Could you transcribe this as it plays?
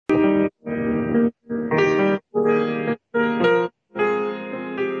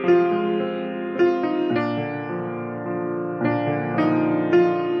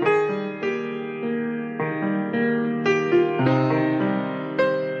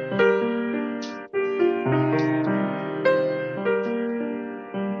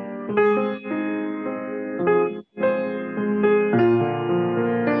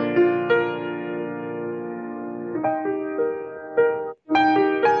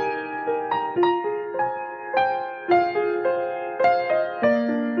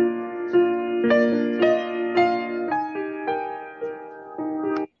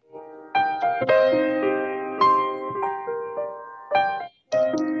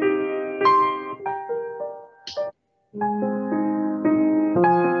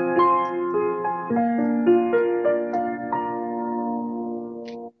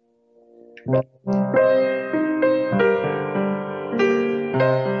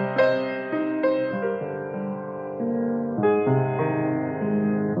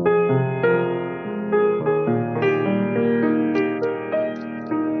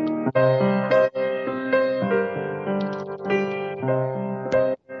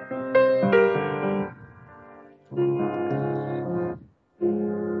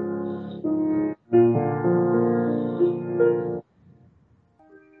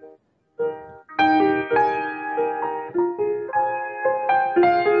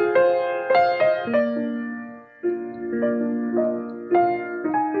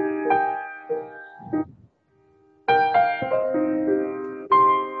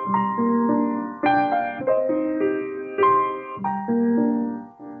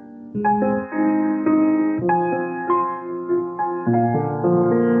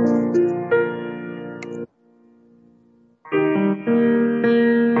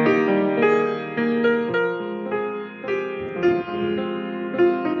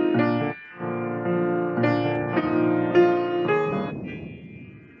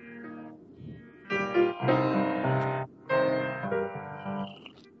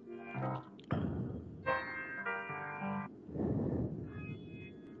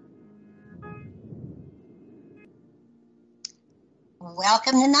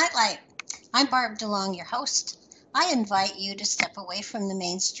Welcome to Nightlight. I'm Barb DeLong, your host. I invite you to step away from the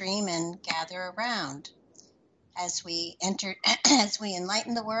mainstream and gather around as we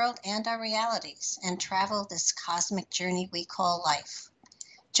enlighten the world and our realities and travel this cosmic journey we call life.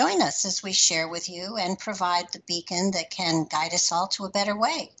 Join us as we share with you and provide the beacon that can guide us all to a better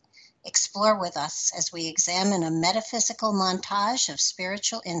way. Explore with us as we examine a metaphysical montage of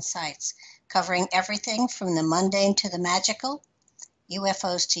spiritual insights covering everything from the mundane to the magical,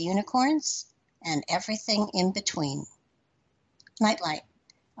 UFOs to unicorns, and everything in between. Nightlight,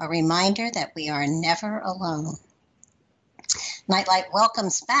 a reminder that we are never alone. Nightlight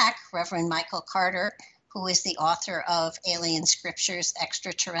welcomes back Reverend Michael Carter, who is the author of Alien Scriptures,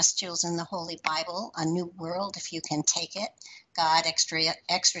 Extraterrestrials in the Holy Bible, A New World If You Can Take It, God,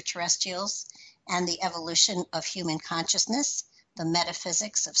 Extraterrestrials, and the Evolution of Human Consciousness, the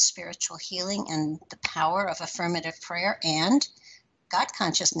Metaphysics of Spiritual Healing and the Power of Affirmative Prayer, and God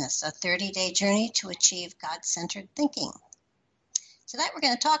Consciousness, a 30-day journey to achieve God-centered thinking. Tonight we're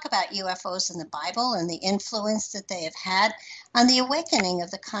going to talk about UFOs in the Bible and the influence that they have had on the awakening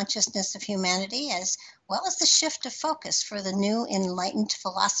of the consciousness of humanity, as well as the shift of focus for the new enlightened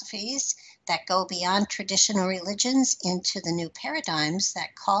philosophies that go beyond traditional religions into the new paradigms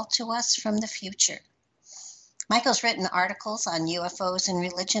that call to us from the future. Michael's written articles on UFOs and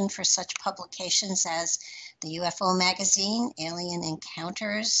religion for such publications as the UFO Magazine, Alien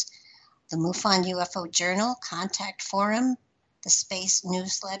Encounters, the MUFON UFO Journal, Contact Forum, the Space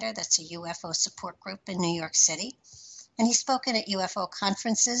Newsletter, that's a UFO support group in New York City. And he's spoken at UFO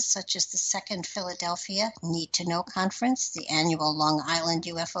conferences such as the Second Philadelphia Need to Know Conference, the annual Long Island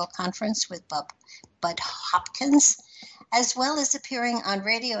UFO Conference with Bud Hopkins, as well as appearing on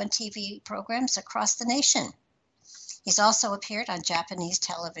radio and TV programs across the nation. He's also appeared on Japanese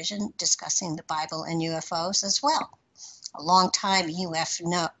television discussing the Bible and UFOs as well. A longtime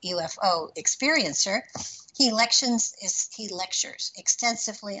UFO experiencer, he lectures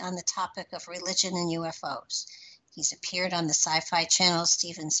extensively on the topic of religion and UFOs. He's appeared on the Sci-Fi Channel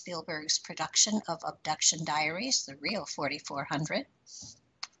Steven Spielberg's production of Abduction Diaries, The Real 4400.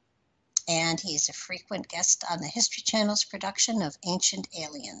 And he's a frequent guest on the History Channel's production of Ancient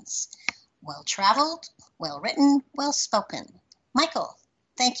Aliens. Well-traveled, well-written, well-spoken. Michael,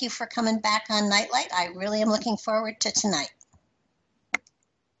 thank you for coming back on Nightlight. I really am looking forward to tonight.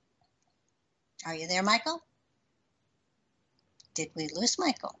 Are you there, Michael? Did we lose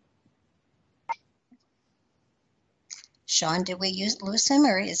Michael? Sean, did we lose him,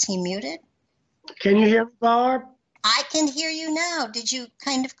 or is he muted? Can you hear me, Barb? I can hear you now. Did you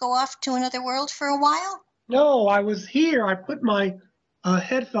kind of go off to another world for a while? No, I was here. I put my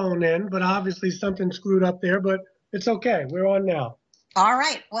headphone in, but obviously something screwed up there, but it's okay. We're on now. All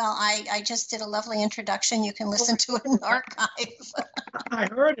right. Well, I just did a lovely introduction. You can listen to it in the archive. I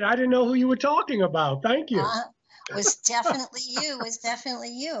heard it. I didn't know who you were talking about. Thank you. Was definitely you. Was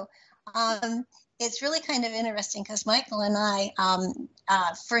definitely you. It's really kind of interesting because Michael and I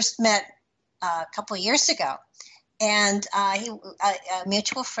first met a couple of years ago. And a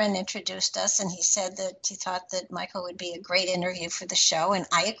mutual friend introduced us, and he said that he thought that Michael would be a great interview for the show, and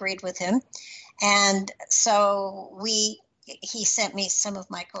I agreed with him. And so he sent me some of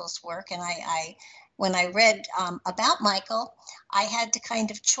Michael's work, and I when I read about Michael, I had to kind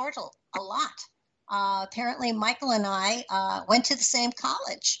of chortle a lot. Apparently, Michael and I went to the same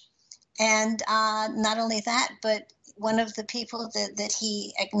college, and not only that, but one of the people that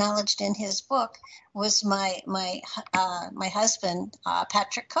he acknowledged in his book was my husband,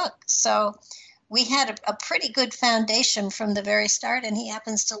 Patrick Cook. So we had a pretty good foundation from the very start, and he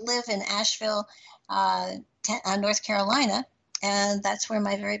happens to live in Asheville, North Carolina, and that's where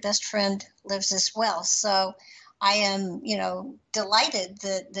my very best friend lives as well. So I am, delighted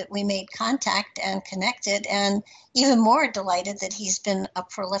that we made contact and connected, and even more delighted that he's been a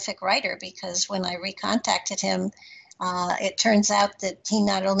prolific writer, because when I recontacted him, it turns out that he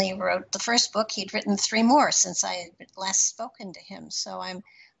not only wrote the first book, he'd written 3 more since I had last spoken to him. So I'm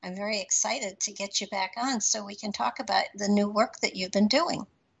very excited to get you back on so we can talk about the new work that you've been doing.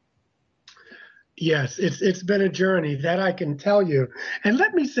 Yes, it's been a journey, that I can tell you. And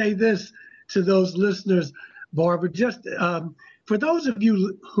let me say this to those listeners, Barbara, just for those of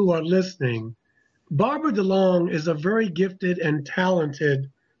you who are listening, Barbara DeLong is a very gifted and talented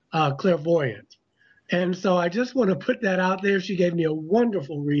clairvoyant. And so I just want to put that out there. She gave me a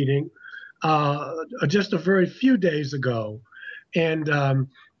wonderful reading just a very few days ago. And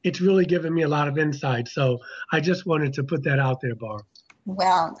it's really given me a lot of insight. So I just wanted to put that out there, Barb.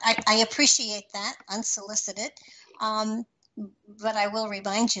 Well, I appreciate that, unsolicited. Um, but I will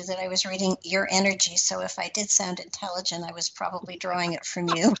remind you that I was reading your energy. So if I did sound intelligent, I was probably drawing it from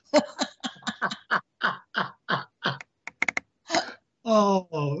you.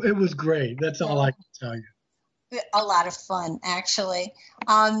 Oh, it was great. That's all I can tell you. A lot of fun, actually.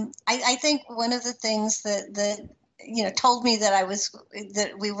 I think one of the things that told me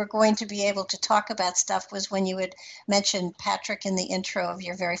that we were going to be able to talk about stuff was when you had mentioned Patrick in the intro of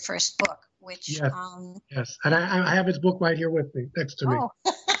your very first book, which Yes, yes. And I have his book right here with me, next to me. oh,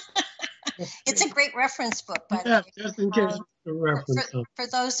 it's a great reference book, by the Yeah, way. just in case Um, the for, for, reference. So. for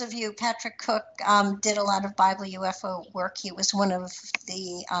those of you, Patrick Cook did a lot of Bible UFO work. He was one of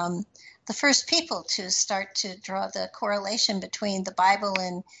the first people to start to draw the correlation between the Bible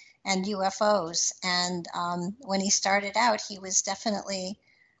and UFOs. And when he started out, he was definitely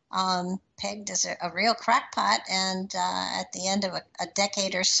pegged as a real crackpot. And at the end of a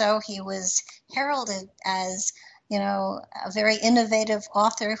decade or so, he was heralded as a very innovative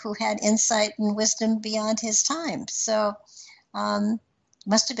author who had insight and wisdom beyond his time. So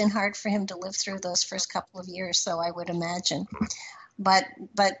must have been hard for him to live through those first couple of years, so I would imagine. But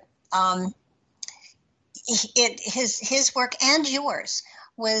um, his work and yours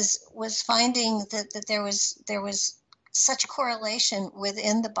was finding that there was such correlation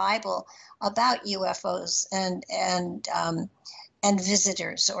within the Bible about UFOs and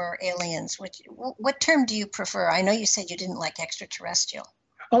visitors or aliens. What term do you prefer? I know you said you didn't like extraterrestrial.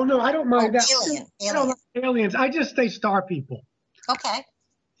 Oh no, I don't Oh, mind that. alien, I don't alien. like aliens. I just say star people. Okay.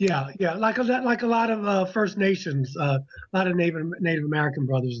 Yeah, yeah, like a lot of First Nations, a lot of Native American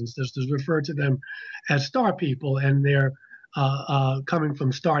brothers and sisters refer to them as star people, and they're coming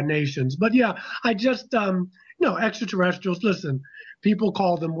from star nations. But yeah, I just extraterrestrials. Listen, people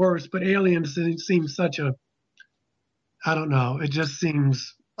call them worse, but aliens seem such a, I don't know. It just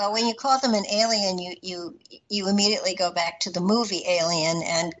seems. Well, when you call them an alien, you immediately go back to the movie Alien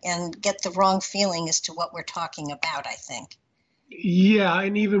and get the wrong feeling as to what we're talking about, I think. Yeah,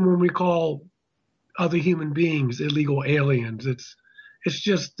 and even when we call other human beings illegal aliens, it's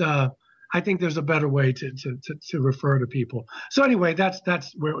just I think there's a better way to refer to people. So anyway, that's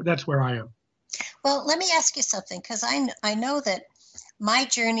where I am. Well, let me ask you something, because I know that my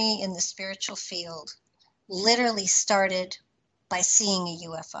journey in the spiritual field literally started by seeing a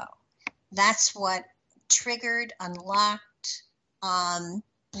UFO. That's what triggered, unlocked,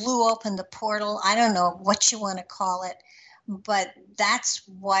 blew open the portal. I don't know what you want to call it, but that's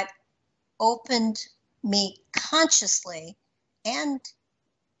what opened me consciously and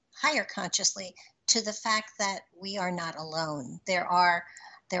higher consciously to the fact that we are not alone. There are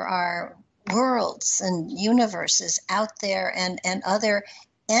worlds and universes out there and other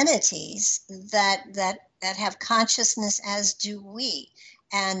entities that have consciousness, as do we.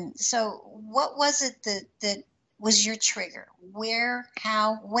 And so what was it that was your trigger? Where,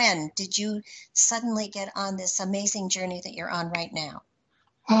 how, when did you suddenly get on this amazing journey that you're on right now?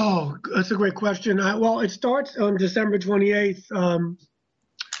 Oh, that's a great question. Well, it starts on December 28th,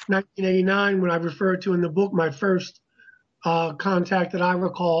 1989, when I referred to in the book my first contact that I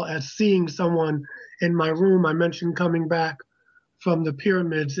recall as seeing someone in my room. I mentioned coming back from the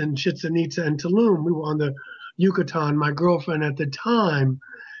pyramids in Chichen Itza and Tulum. We were on the Yucatan, my girlfriend at the time.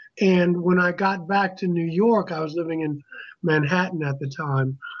 And when I got back to New York, I was living in Manhattan at the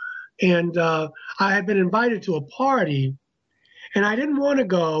time. And I had been invited to a party, and I didn't want to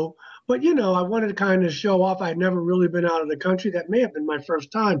go, but I wanted to kind of show off. I'd never really been out of the country. That may have been my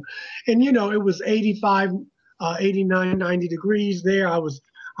first time. And it was 85, 89, 90 degrees there. I was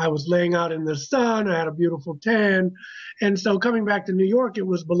laying out in the sun. I had a beautiful tan. And so coming back to New York, it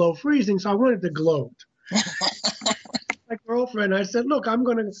was below freezing. So I wanted to gloat. My girlfriend, I said, look, I'm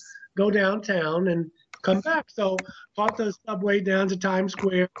going to go downtown and come back. So caught the subway down to Times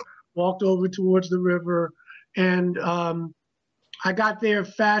Square, walked over towards the river, and I got there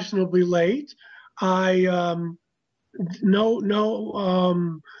fashionably late. I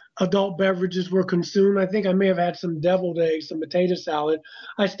no adult beverages were consumed. I think I may have had some deviled eggs, some potato salad.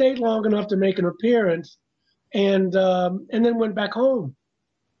 I stayed long enough to make an appearance, and then went back home.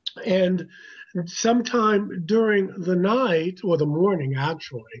 And sometime during the night or the morning,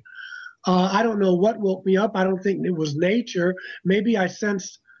 actually, I don't know what woke me up. I don't think it was nature. Maybe I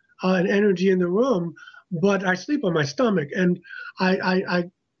sensed an energy in the room, but I sleep on my stomach. And I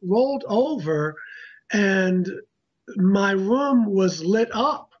rolled over, and my room was lit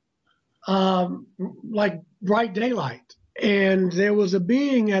up like bright daylight. And there was a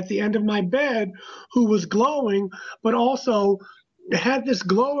being at the end of my bed who was glowing, but also had this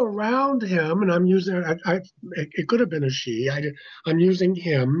glow around him. And I'm using it could have been a she. I'm using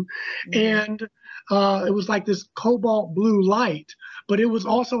him, and it was like this cobalt blue light, but it was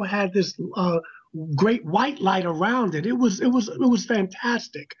also had this great white light around it. It was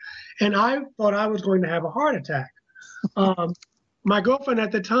fantastic, and I thought I was going to have a heart attack. Um, my girlfriend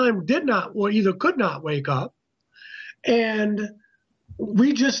at the time did not, or either could not wake up, and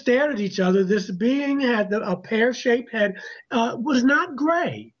we just stared at each other. This being had a pear-shaped head, was not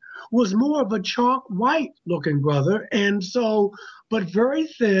gray, was more of a chalk white looking brother, and so, but very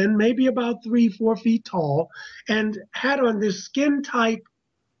thin, maybe about 3, 4 feet tall, and had on this skin tight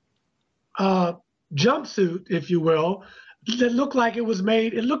jumpsuit, if you will, that looked like it was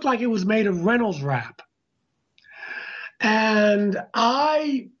made. It looked like it was made of Reynolds wrap, and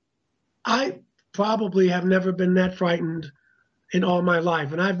I probably have never been that frightened in all my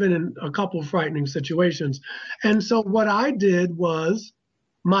life. And I've been in a couple of frightening situations. And so what I did was,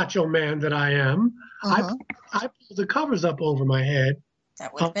 macho man that I am, Uh-huh. I pulled the covers up over my head.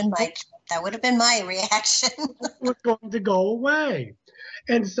 That would have been my reaction. It was going to go away.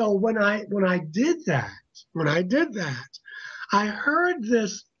 And so when I did that, I heard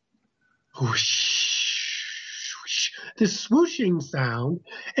this whoosh, whoosh, this swooshing sound,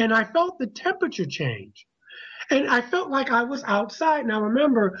 and I felt the temperature change. And I felt like I was outside. Now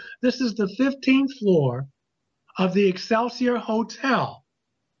remember, this is the 15th floor of the Excelsior Hotel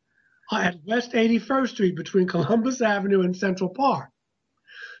at West 81st Street between Columbus Avenue and Central Park.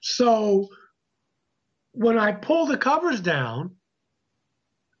 So when I pull the covers down,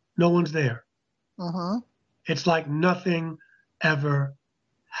 no one's there. Uh-huh. It's like nothing ever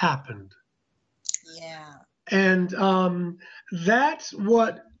happened. Yeah. And that's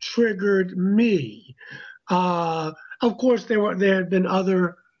what triggered me. Of course, there had been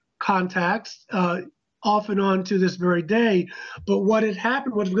other contacts off and on to this very day. But what had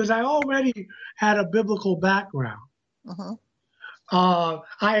happened was, because I already had a biblical background, Uh-huh.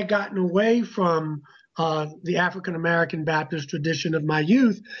 I had gotten away from the African American Baptist tradition of my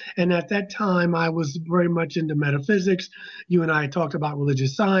youth. And at that time, I was very much into metaphysics. You and I talked about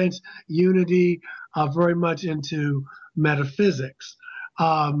religious science, unity, very much into metaphysics.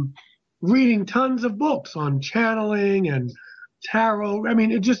 Reading tons of books on channeling and tarot. I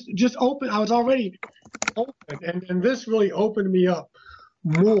mean, it just opened. I was already open, and this really opened me up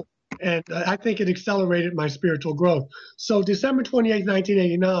more. And I think it accelerated my spiritual growth. So December 28th,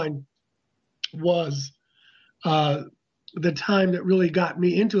 1989 was the time that really got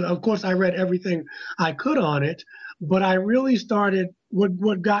me into it. Of course, I read everything I could on it, but I really started,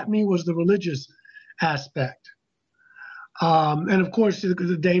 what got me was the religious aspect. And of course,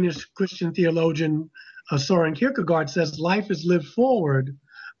 the Danish Christian theologian Soren Kierkegaard says life is lived forward,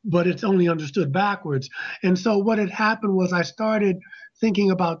 but it's only understood backwards. And so what had happened was I started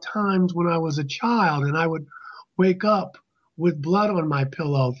thinking about times when I was a child, and I would wake up with blood on my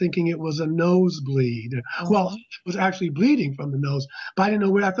pillow, thinking it was a nosebleed. Well, it was actually bleeding from the nose, but I didn't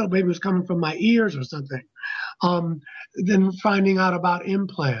know where. I thought maybe it was coming from my ears or something. Then finding out about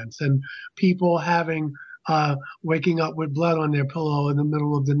implants and people having waking up with blood on their pillow in the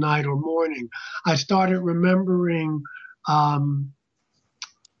middle of the night or morning. I started remembering how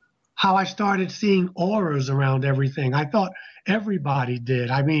I started seeing auras around everything. I thought everybody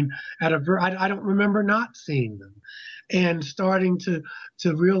did. I mean, I don't remember not seeing them, and starting to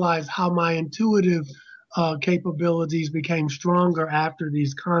realize how my intuitive capabilities became stronger after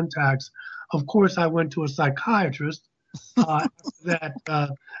these contacts. Of course, I went to a psychiatrist.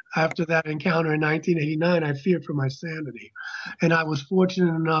 After that encounter in 1989, I feared for my sanity, and I was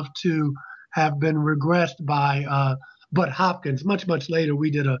fortunate enough to have been regressed by Bud Hopkins. Much later, we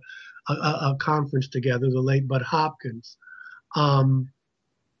did a conference together, the late Bud Hopkins. But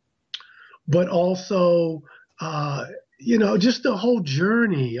also, just the whole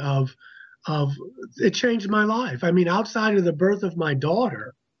journey of it changed my life. I mean, outside of the birth of my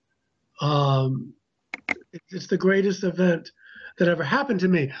daughter, it's the greatest event that ever happened to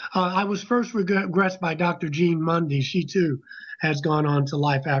me. I was first regressed by Dr. Jean Mundy. She too has gone on to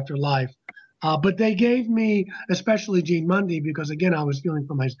life after life. But they gave me, especially Jean Mundy, because again, I was fearing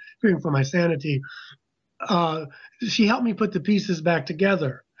for my sanity. She helped me put the pieces back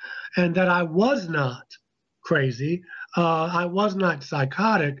together, and that I was not crazy. I was not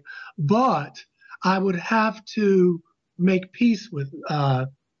psychotic, but I would have to make peace with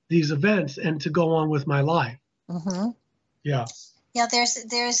these events and to go on with my life. Mm-hmm. Yeah. Yeah,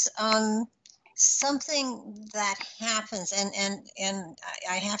 there's something that happens, and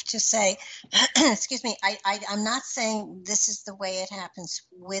I have to say, excuse me, I'm not saying this is the way it happens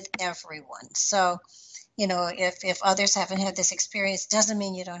with everyone. So, if others haven't had this experience, doesn't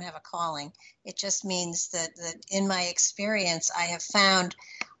mean you don't have a calling. It just means that in my experience, I have found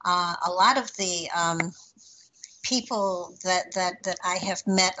a lot of the people that I have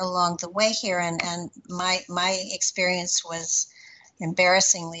met along the way here, and my experience was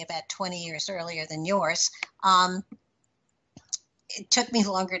embarrassingly about 20 years earlier than yours. It took me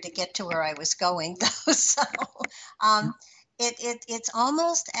longer to get to where I was going, though. So it's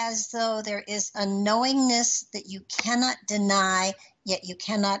almost as though there is a knowingness that you cannot deny, yet you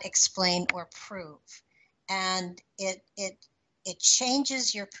cannot explain or prove, and it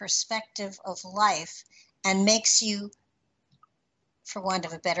changes your perspective of life and makes you, for want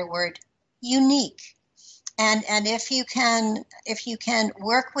of a better word, unique. And if you can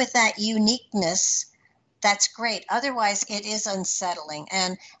work with that uniqueness, that's great. Otherwise, it is unsettling.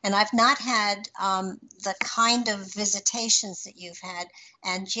 And I've not had the kind of visitations that you've had,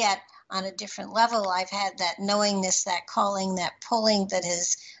 and yet on a different level, I've had that knowingness, that calling, that pulling that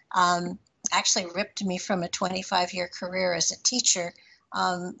has actually ripped me from a 25-year career as a teacher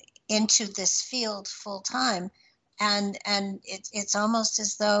into this field full time. And it's almost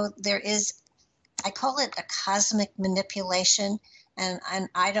as though there is, I call it a cosmic manipulation, and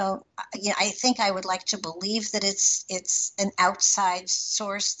I don't, I think I would like to believe that it's an outside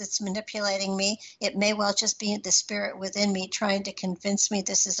source that's manipulating me. It may well just be the spirit within me trying to convince me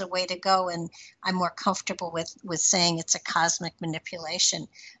this is a way to go, and I'm more comfortable with saying it's a cosmic manipulation.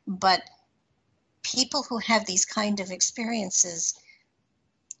 But people who have these kind of experiences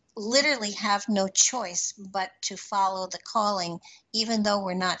literally have no choice but to follow the calling, even though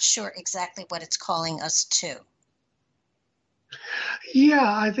we're not sure exactly what it's calling us to.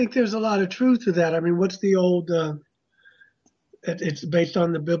 Yeah, I think there's a lot of truth to that. I mean, what's the old, it's based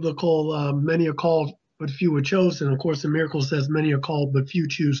on the biblical, many are called, but few are chosen. Of course, the miracle says many are called, but few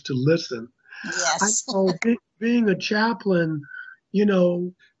choose to listen. I Yes. know being a chaplain, you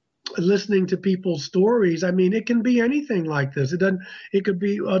know, listening to people's stories. I mean, it can be anything like this. It doesn't. It could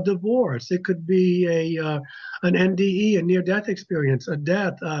be a divorce. It could be an NDE, a near-death experience, a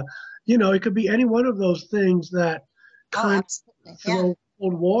death. It could be any one of those things that Oh, kind absolutely. of Yeah. throw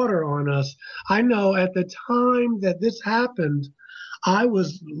cold water on us. I know at the time that this happened, I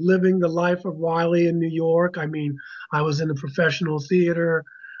was living the life of Riley in New York. I mean, I was in the professional theater.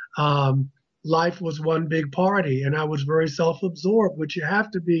 Um, Life was one big party, and I was very self-absorbed, which you have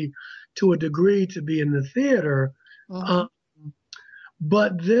to be to a degree to be in the theater. Mm-hmm. Um,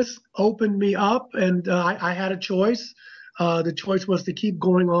 but this opened me up, and I had a choice. The choice was to keep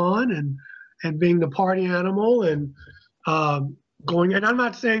going on and being the party animal and um, going. And I'm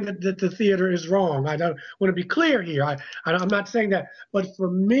not saying that the theater is wrong. I don't want to be clear here. I'm not saying that. But for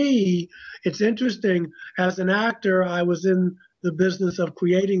me, it's interesting. As an actor, I was in the business of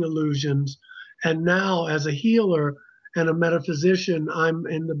creating illusions, and now as a healer and a metaphysician, I'm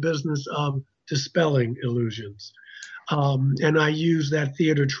in the business of dispelling illusions. And I use that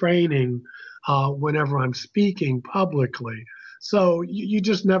theater training whenever I'm speaking publicly. So you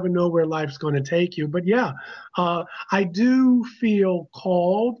just never know where life's going to take you. But yeah, I do feel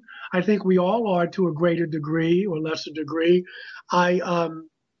called. I think we all are to a greater degree or lesser degree. I um,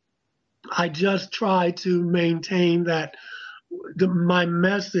 I just try to maintain that my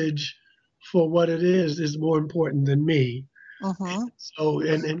message for what it is more important than me. Mm-hmm. So,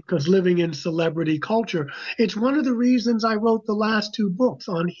 and because living in celebrity culture, it's one of the reasons I wrote the last two books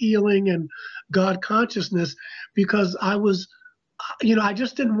on healing and God consciousness, because I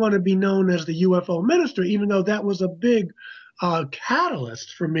just didn't want to be known as the UFO minister, even though that was a big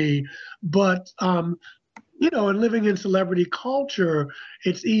catalyst for me. But, and living in celebrity culture,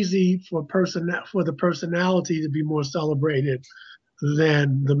 it's easy for the personality to be more celebrated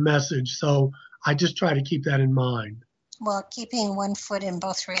than the message. So I just try to keep that in mind. Well, keeping one foot in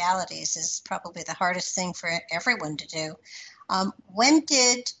both realities is probably the hardest thing for everyone to do. When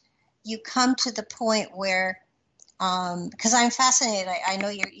did you come to the point where, because I'm fascinated, I know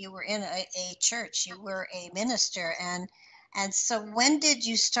you were in a church, you were a minister, and so when did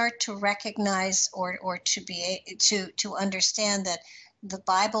you start to recognize or to understand that the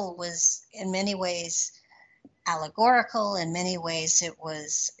Bible was in many ways allegorical, in many ways it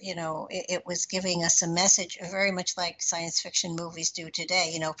was, it was giving us a message very much like science fiction movies do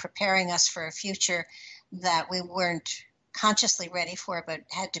today, preparing us for a future that we weren't consciously ready for, but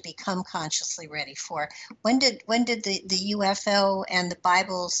had to become consciously ready for. When did the UFO and the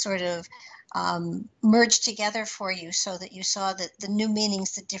Bible sort of merge together for you, so that you saw that the new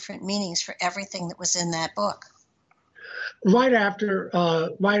meanings, the different meanings for everything that was in that book? Right after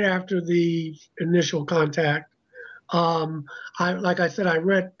the initial contact, like I said, I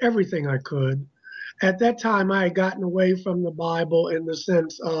read everything I could. At that time, I had gotten away from the Bible in the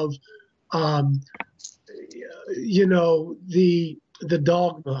sense of, um, the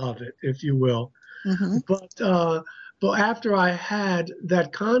dogma of it, if you will. Mm-hmm. But after I had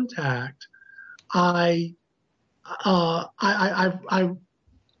that contact, I uh, I, I I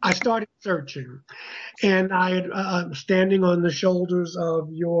I started searching, and I had standing on the shoulders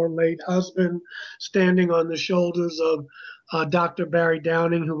of your late husband, standing on the shoulders of Dr. Barry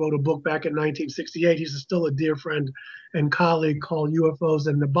Downing, who wrote a book back in 1968. He's still a dear friend and colleague, called UFOs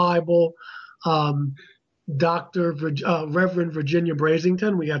and the Bible. Um, Reverend Virginia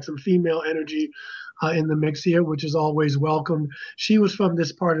Brasington. We had some female energy in the mix here, which is always welcome. She was from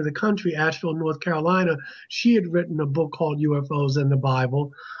this part of the country, Asheville, North Carolina. She had written a book called UFOs and the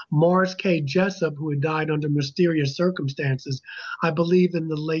Bible. Morris K. Jessup, who had died under mysterious circumstances, I believe in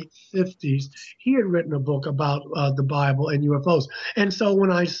the late 50s, he had written a book about the Bible and UFOs. And so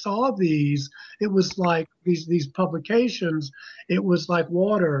when I saw these, it was like these publications, it was like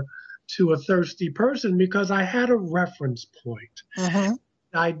water to a thirsty person, because I had a reference point. Mm-hmm.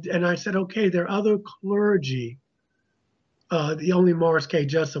 I said, okay, there are other clergy. The only Morris K.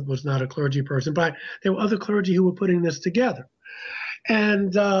 Jessup was not a clergy person, but there were other clergy who were putting this together.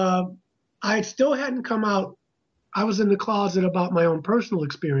 And I still hadn't come out. I was in the closet about my own personal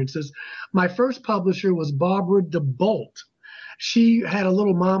experiences. My first publisher was Barbara DeBolt. She had a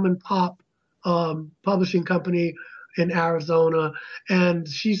little mom and pop publishing company in Arizona. And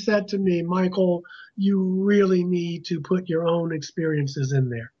she said to me, Michael, you really need to put your own experiences in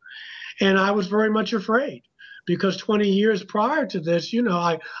there. And I was very much afraid, because 20 years prior to this,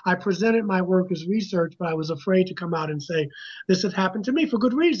 I presented my work as research, but I was afraid to come out and say, this had happened to me, for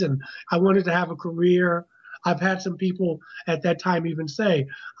good reason. I wanted to have a career. I've had some people at that time even say,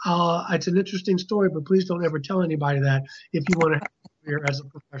 it's an interesting story, but please don't ever tell anybody that if you want to have a career as a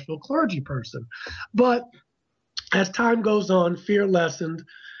professional clergy person. But as time goes on, fear lessened,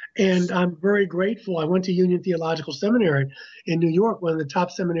 and I'm very grateful. I went to Union Theological Seminary in New York, one of the top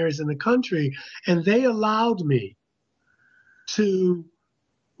seminaries in the country, and they allowed me to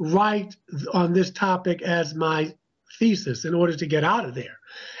write on this topic as my thesis in order to get out of there.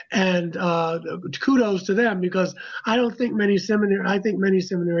 And kudos to them, because I think many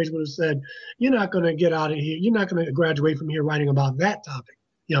seminaries would have said, you're not going to get out of here. You're not going to graduate from here writing about that topic,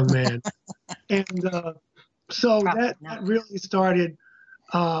 young man. And so that really started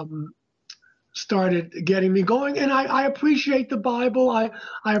getting me going. And I appreciate the Bible. I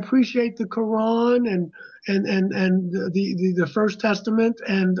appreciate the Quran and the First Testament,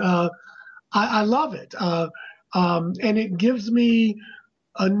 and I love it. And it gives me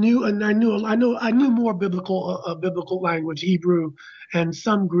I knew more biblical language, Hebrew and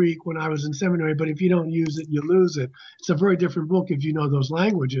some Greek, when I was in seminary. But if you don't use it, you lose it. It's a very different book if you know those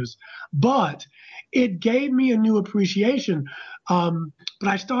languages. But it gave me a new appreciation. But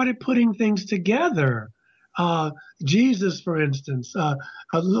I started putting things together. Jesus, for instance,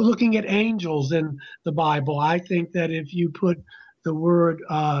 looking at angels in the Bible. I think that if you put the word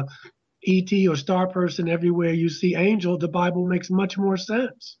ET or star person everywhere you see angel, the Bible makes much more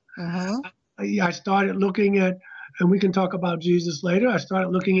sense. Mm-hmm. I started looking at, and we can talk about Jesus later, I started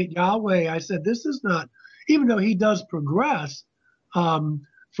looking at Yahweh. I said, this is not, even though he does progress from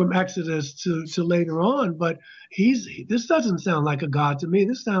Exodus to later on, but this doesn't sound like a God to me.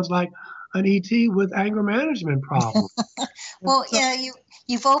 This sounds like an ET with anger management problems. Well,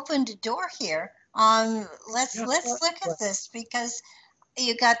 you've opened a door here. Let's look at this, because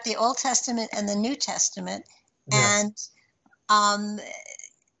you got the Old Testament and the New Testament, and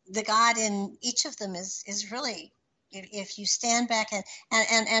the God in each of them is really, if you stand back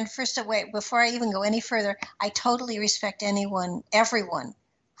and first of all, before I even go any further, I totally respect everyone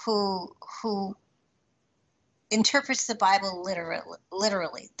who interprets the Bible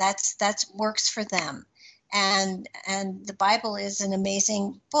literally. That's works for them, and the Bible is an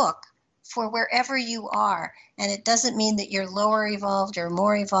amazing book for wherever you are. And it doesn't mean that you're lower evolved or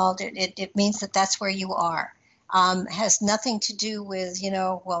more evolved. It means that that's where you are. Has nothing to do with,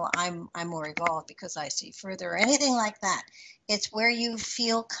 well, I'm more evolved because I see further or anything like that. It's where you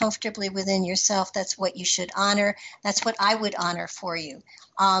feel comfortably within yourself. That's what you should honor. That's what I would honor for you.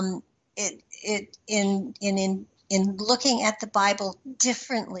 In looking at the Bible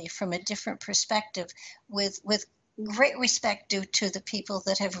differently, from a different perspective, with great respect due to the people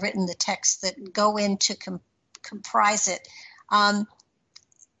that have written the text that go in to comprise it. Lots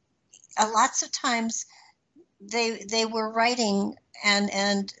of times they were writing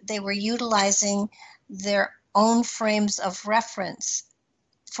and they were utilizing their own frames of reference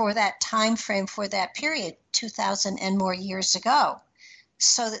for that time frame, for that period, 2,000 and more years ago,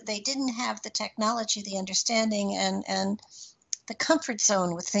 so that they didn't have the technology, the understanding, and the comfort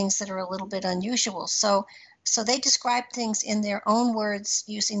zone with things that are a little bit unusual. So they describe things in their own words,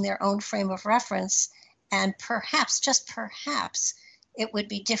 using their own frame of reference, and perhaps, just perhaps, it would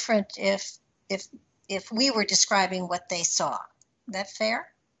be different if we were describing what they saw. That fair?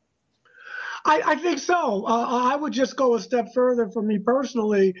 I think so. I would just go a step further. For me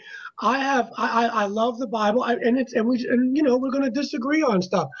personally, I love the Bible, and we're going to disagree on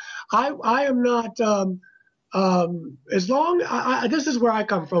stuff. I am not. As long this is where I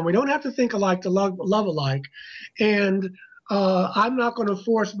come from. We don't have to think alike to love alike, and I'm not going to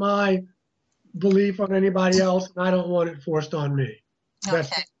force my belief on anybody else, and I don't want it forced on me.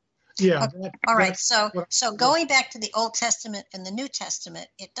 Okay. Yeah. Okay. All right. So going back to the Old Testament and the New Testament,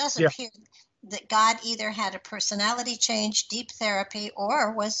 it does appear that God either had a personality change, deep therapy,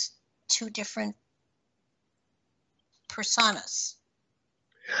 or was two different personas.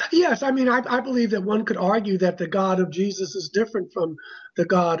 Yes, I mean, I believe that one could argue that the God of Jesus is different from the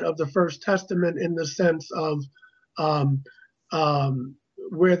God of the First Testament in the sense of um,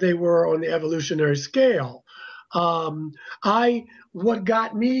 where they were on the evolutionary scale. What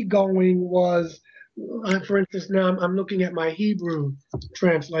got me going was, for instance, now I'm looking at my Hebrew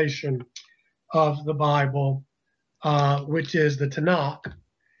translation of the Bible, which is the Tanakh,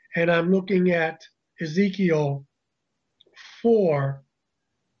 and I'm looking at Ezekiel 4,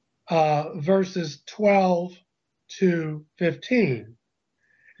 verses 12 to 15.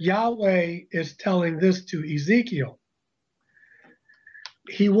 Yahweh is telling this to Ezekiel.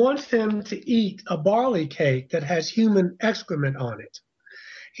 He wants him to eat a barley cake that has human excrement on it.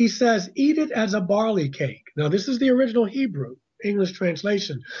 He says, eat it as a barley cake. Now, this is the original Hebrew, English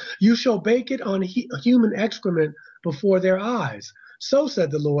translation. You shall bake it on human excrement before their eyes. So,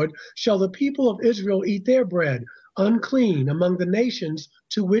 said the Lord, shall the people of Israel eat their bread, unclean among the nations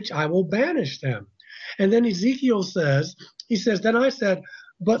to which I will banish them. And then Ezekiel says, then I said,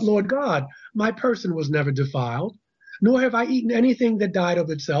 but Lord God, my person was never defiled, nor have I eaten anything that died of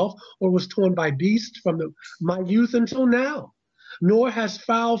itself or was torn by beasts from my youth until now, nor has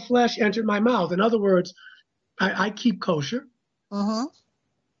foul flesh entered my mouth. In other words, I keep kosher. Mm-hmm.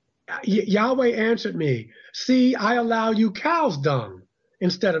 Yahweh answered me, see, I allow you cow's dung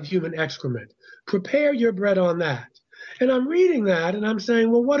instead of human excrement. Prepare your bread on that. And I'm reading that and I'm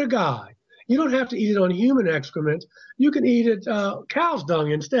saying, well, what a guy. You don't have to eat it on human excrement. You can eat it cow's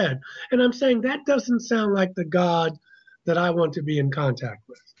dung instead. And I'm saying that doesn't sound like the God that I want to be in contact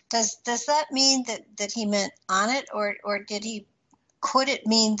with. Does that mean that he meant on it, or could it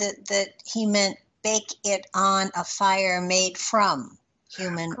mean that he meant bake it on a fire made from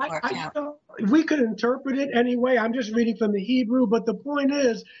human or cow? We could interpret it anyway. I'm just reading from the Hebrew, but the point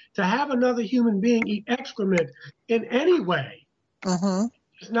is to have another human being eat excrement in any way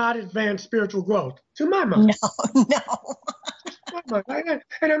is not advanced spiritual growth, to my mind. No.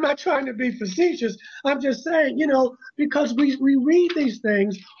 And I'm not trying to be facetious. I'm just saying, because we read these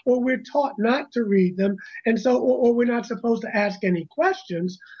things, or we're taught not to read them, and so, or we're not supposed to ask any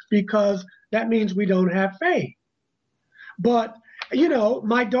questions because that means we don't have faith. But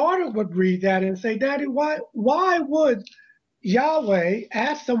my daughter would read that and say, Daddy, why would Yahweh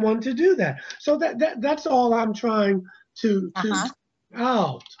ask someone to do that? So that's all I'm trying to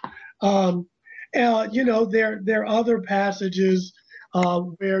out. There are other passages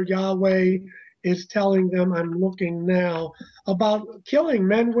where Yahweh is telling them, I'm looking now, about killing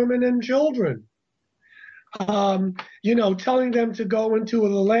men, women, and children. Telling them to go into the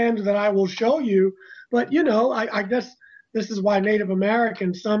land that I will show you. But, I guess this is why Native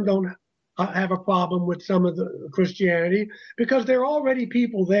Americans, some don't have a problem with some of the Christianity, because there are already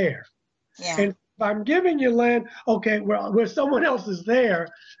people there. Yeah. And if I'm giving you land, okay, where someone else is there,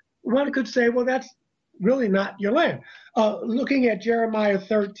 one could say, well, that's really not your land. Looking at Jeremiah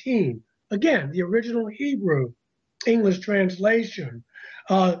 13, again, the original Hebrew, English translation,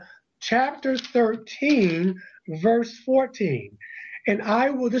 chapter 13, verse 14. And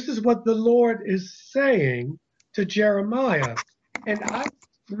this is what the Lord is saying to Jeremiah, and I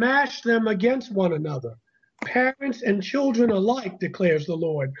smash them against one another, parents and children alike, declares the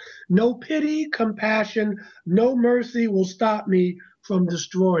Lord. No pity, compassion, no mercy will stop me from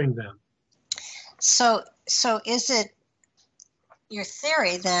destroying them. So is it your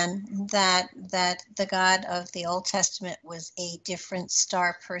theory then that the God of the Old Testament was a different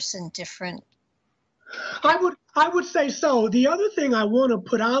star person, different. I would say so. The other thing I want to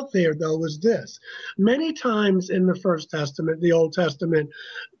put out there though is this. Many times in the First Testament, the Old Testament,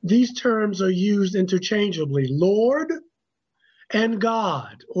 these terms are used interchangeably. Lord and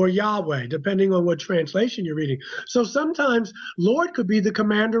God or Yahweh, depending on what translation you're reading. So sometimes Lord could be the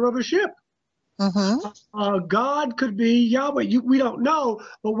commander of a ship. God could be Yahweh. We don't know,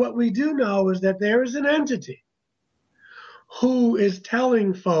 but what we do know is that there is an entity who is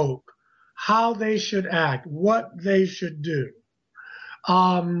telling folk how they should act, what they should do.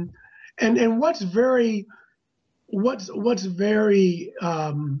 And what's very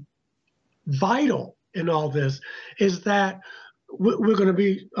vital in all this is that we're going to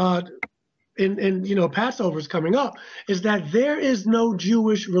be in Passover's coming up, is that there is no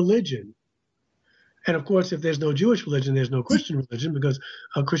Jewish religion. And of course, if there's no Jewish religion, there's no Christian religion, because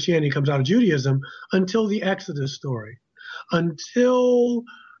Christianity comes out of Judaism until the Exodus story, until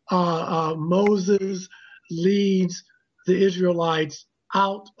Moses leads the Israelites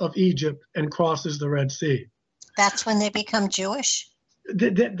out of Egypt and crosses the Red Sea. That's when they become Jewish?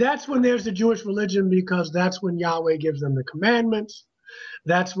 That's when there's the Jewish religion, because that's when Yahweh gives them the commandments.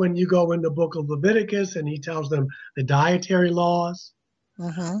 That's when you go in the book of Leviticus and he tells them the dietary laws.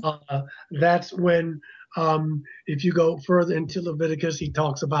 That's when, if you go further into Leviticus, he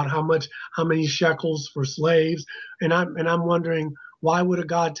talks about how many shekels for slaves. And I'm wondering, why would a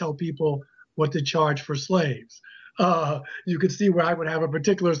God tell people what to charge for slaves? You could see where I would have a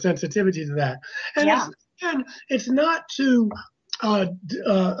particular sensitivity to that. And it's not to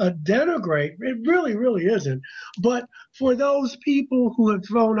denigrate. It really, really isn't. But for those people who have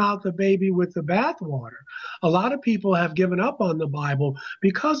thrown out the baby with the bathwater, a lot of people have given up on the Bible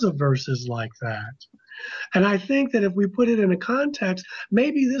because of verses like that. And I think that if we put it in a context,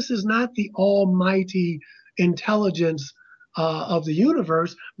 maybe this is not the almighty intelligence of the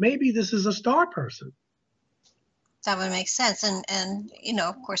universe. Maybe this is a star person. That would make sense. And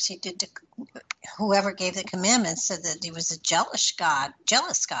of course, whoever gave the commandments said that he was a jealous God,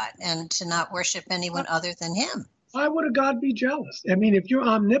 and to not worship anyone other than him. Why would a God be jealous? I mean, if you're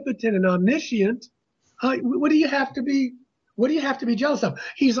omnipotent and omniscient, what do you have to be jealous of?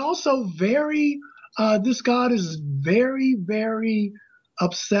 He's also this God is very, very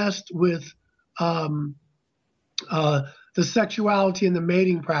obsessed with the sexuality and the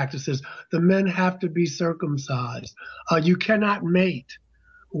mating practices. The men have to be circumcised. You cannot mate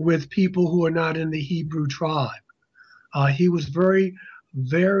with people who are not in the Hebrew tribe. He was very,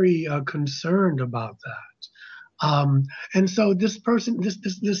 very concerned about that. And so this person,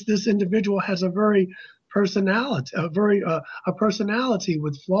 this individual has a very personality, a personality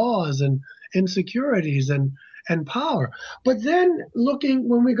with flaws and insecurities and power. But then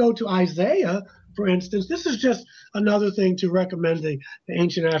when we go to Isaiah, for instance, this is just another thing to recommend the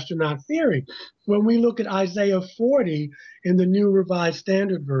ancient astronaut theory. When we look at Isaiah 40 in the New Revised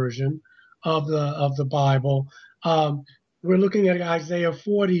Standard Version of the Bible, we're looking at Isaiah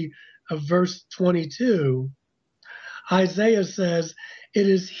 40 of verse 22. Isaiah says, "It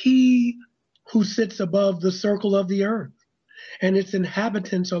is he who sits above the circle of the earth, and its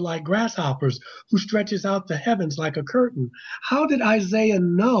inhabitants are like grasshoppers, who stretches out the heavens like a curtain." How did Isaiah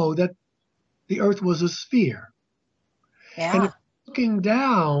know that the earth was a sphere? Yeah. And if looking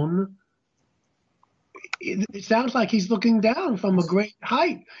down, it sounds like he's looking down from a great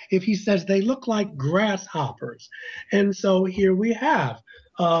height if he says they look like grasshoppers. And so here we have,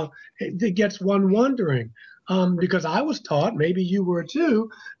 it gets one wondering, because I was taught, maybe you were too,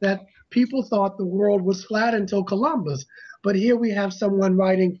 that people thought the world was flat until Columbus. But here we have someone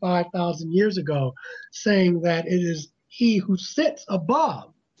writing 5,000 years ago saying that it is he who sits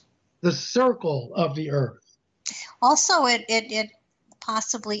above the circle of the earth. Also, it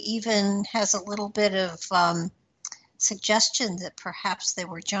possibly even has a little bit of suggestion that perhaps they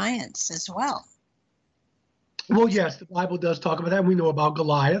were giants as well. Well, yes, the Bible does talk about that. We know about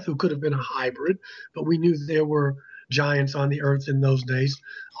Goliath, who could have been a hybrid, but we knew there were giants on the earth in those days.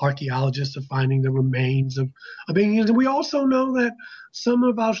 Archaeologists are finding the remains of beings. And we also know that some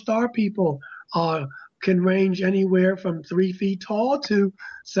of our star people can range anywhere from 3 feet tall to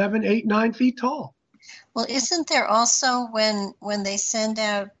 7, 8, 9 feet tall. Well, isn't there also when they send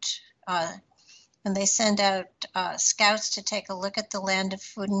out scouts to take a look at the land of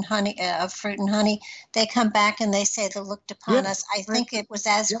fruit and honey, they come back and they say they looked upon us. I think it was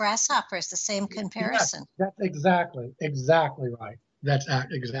as grasshoppers. The same comparison. Yes, that's exactly right. That's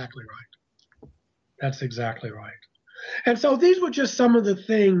exactly right. That's exactly right. And so these were just some of the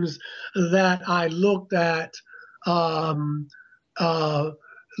things that I looked at uh,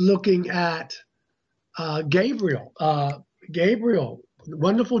 looking at Gabriel. Gabriel,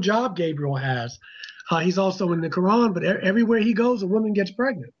 wonderful job Gabriel has. He's also in the Quran, but everywhere he goes, a woman gets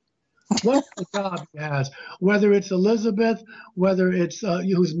pregnant. Wonderful job he has. Whether it's Elizabeth, whether it's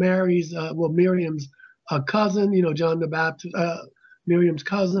who's Mary's, Miriam's cousin, John the Baptist, Miriam's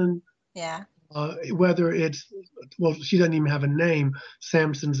cousin. Yeah. Whether it's, she doesn't even have a name,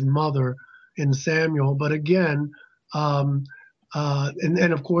 Samson's mother in Samuel. But again, and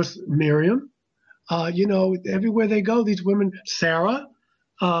of course Miriam. Everywhere they go, these women, Sarah,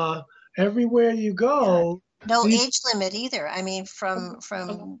 everywhere you Yeah. go, No these age limit either. I mean, from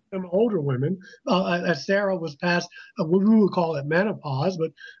some older women, as Sarah was past, we would call it menopause,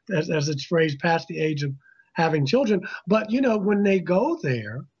 but as it's phrased, past the age of having children. But when they go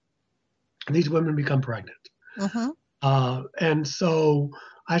there, these women become pregnant. Mm-hmm. And so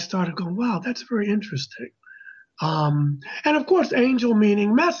I started going, wow, that's very interesting. And of course, angel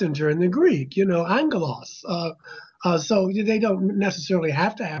meaning messenger in the Greek, angelos. So they don't necessarily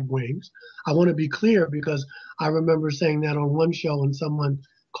have to have wings. I want to be clear because I remember saying that on one show and someone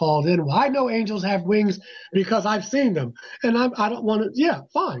called in. Well, I know angels have wings because I've seen them. And I don't want to, yeah,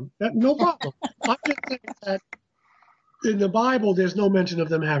 fine, no problem. I'm just saying that in the Bible, there's no mention of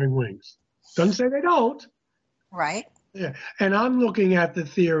them having wings. Doesn't say they don't. Right. Yeah. And I'm looking at the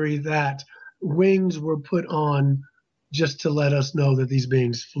theory that wings were put on just to let us know that these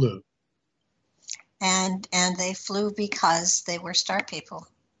beings flew. And they flew because they were star people.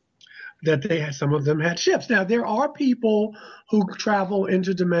 That some of them had ships. Now there are people who travel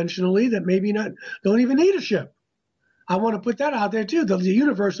interdimensionally that maybe don't even need a ship. I want to put that out there too. The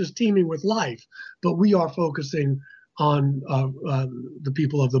universe is teeming with life, but we are focusing on the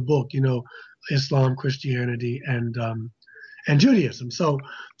people of the book. Islam, Christianity, and Judaism. So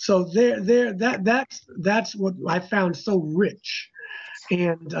that's what I found so rich,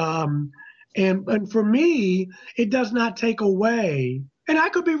 and for me, it does not take away. And I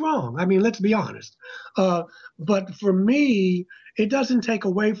could be wrong. I mean, let's be honest. But for me, it doesn't take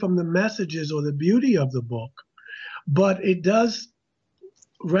away from the messages or the beauty of the book, but it does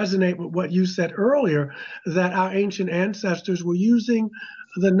resonate with what you said earlier, that our ancient ancestors were using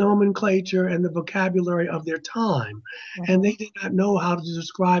the nomenclature and the vocabulary of their time, and they did not know how to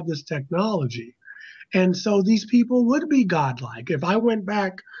describe this technology. And so these people would be godlike. If I went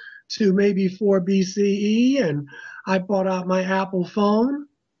back to maybe 4 BCE and I brought out my Apple phone,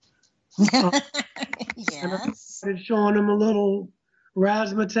 and I Yes. started showing them a little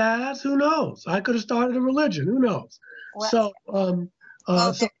razzmatazz, who knows? I could have started a religion, who knows? Well, So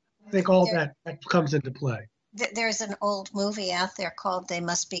well, so I think all that comes into play. there's an old movie out there called "They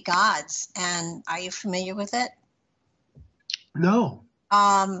Must Be Gods," and are you familiar with it? No.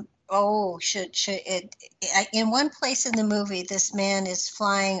 Oh, should it? In one place in the movie, this man is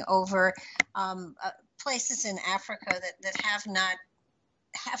flying over places in Africa that have not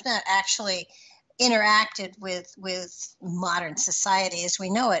actually interacted with modern society as we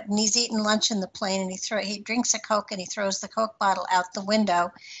know it. And he's eating lunch in the plane, and he drinks a Coke, and he throws the Coke bottle out the window,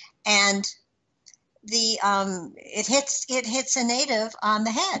 and it hits a native on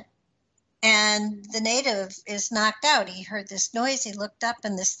the head, and the native is knocked out. He heard this noise, he looked up,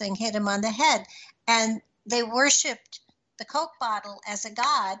 and this thing hit him on the head, and they worshipped the Coke bottle as a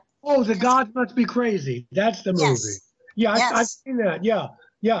god. Oh, the gods must be crazy. That's the movie. Yes, Yeah, I've yes. seen that. Yeah,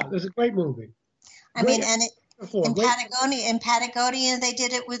 yeah. It's a great movie. I Great mean, and before. Great. In Patagonia, they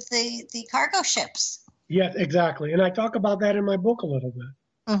did it with the cargo ships. Yes, exactly. And I talk about that in my book a little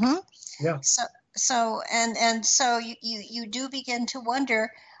bit. Mm-hmm. Yeah. So you do begin to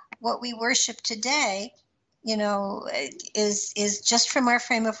wonder what we worship today, is just from our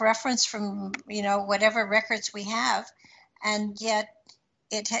frame of reference, from whatever records we have, and yet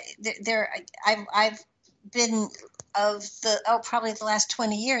I've been probably the last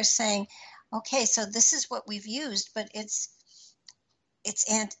 20 years saying, okay, so this is what we've used, but it's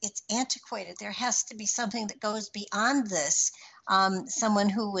antiquated. There has to be something that goes beyond this. Someone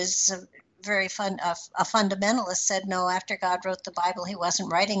who was a fundamentalist said, no, after God wrote the Bible, he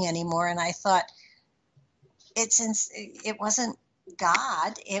wasn't writing anymore. And I thought, it wasn't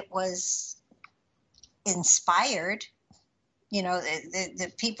God, it was inspired. The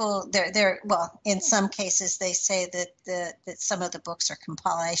people, they're well, in some cases they say that some of the books are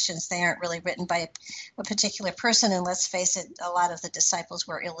compilations. They aren't really written by a particular person, and let's face it, a lot of the disciples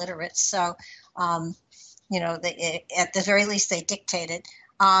were illiterate. So at the very least they dictated.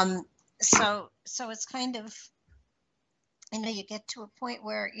 So it's kind of, you get to a point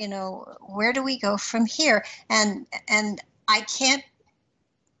where, where do we go from here? And I can't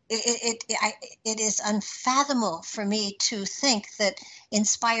it is unfathomable for me to think that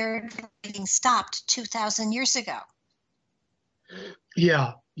inspired writing stopped 2,000 years ago.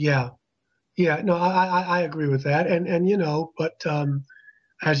 Yeah, yeah, yeah. No, I agree with that. And but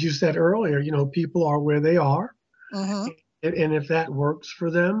as you said earlier, people are where they are, Mm-hmm. and if that works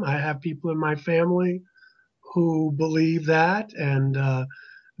for them, I have people in my family who believe that, and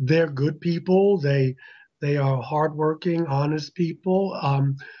they're good people. They are hardworking, honest people.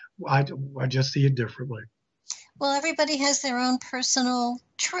 I I just see it differently. Well, everybody has their own personal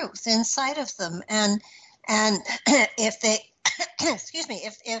truth inside of them, and if they excuse me,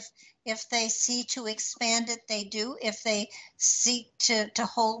 if they see to expand it, they do. If they seek to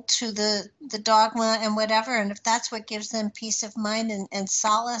hold to the dogma and whatever, and if that's what gives them peace of mind and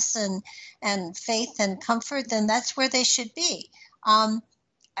solace and faith and comfort, then that's where they should be. Um,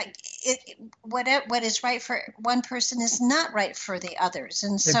 what is right for one person is not right for the others,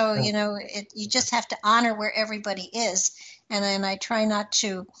 and so Exactly. you just have to honor where everybody is, and I try not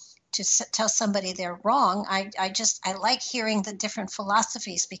to tell somebody they're wrong. I like hearing the different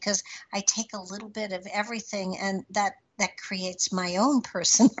philosophies because I take a little bit of everything, and that creates my own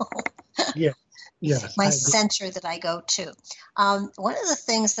personal Yeah. Yes, my I agree. center that I go to. One of the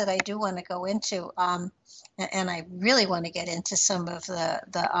things that I do want to go into, and I really want to get into some of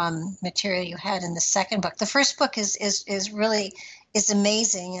the material you had in the second book. The first book is really is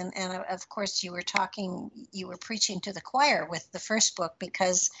amazing, and of course you were preaching to the choir with the first book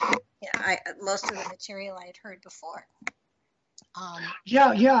because most of the material I had heard before.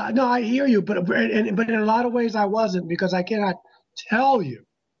 Yeah, yeah. No, I hear you, but in a lot of ways I wasn't because I cannot tell you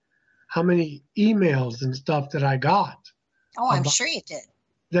how many emails and stuff that I got Oh, I'm about sure you did.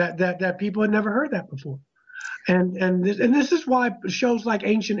 that people had never heard that before. And this is why shows like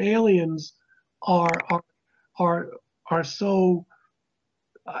Ancient Aliens are are are are so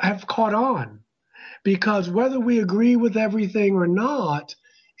have caught on because whether we agree with everything or not,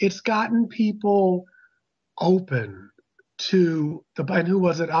 it's gotten people open to the and who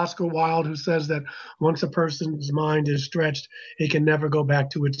was it, Oscar Wilde, who says that once a person's mind is stretched, it can never go back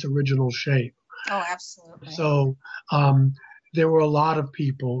to its original shape. Oh, absolutely. So um, there were a lot of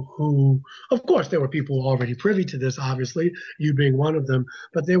people who, of course, there were people already privy to this, obviously, you being one of them,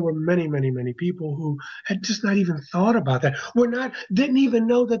 but there were many, many, many people who had just not even thought about that, didn't even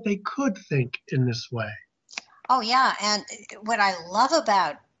know that they could think in this way. Oh, yeah. And what I love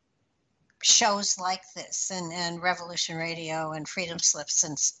about shows like this and Revolution Radio and Freedom Slips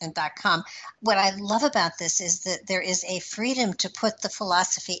and .com. What I love about this is that there is a freedom to put the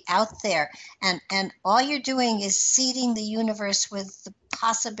philosophy out there, and all you're doing is seeding the universe with the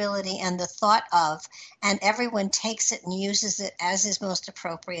possibility and the thought of, and everyone takes it and uses it as is most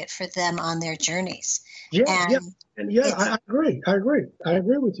appropriate for them on their journeys. Yeah, yeah. And And yeah, it's I agree. I agree. I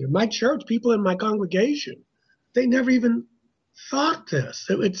agree with you. My church, people in my congregation, they never even thought this.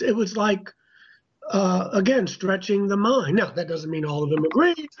 It was like again, stretching the mind. Now, that doesn't mean all of them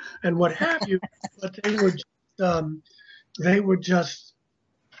agreed and what have you, but they were just.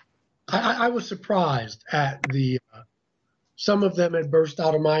 I was surprised at the. Some of them had burst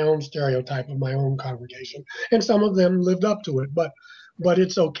out of my own stereotype of my own congregation, and some of them lived up to it. But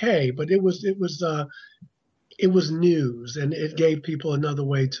it's okay. But it was news, and it gave people another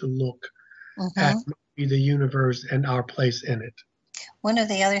way to look at mhm. maybe the universe and our place in it. One of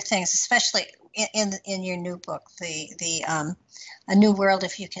the other things, especially in your new book, the A New World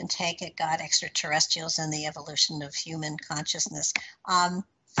If You Can Take It: God, Extraterrestrials, and the Evolution of Human Consciousness.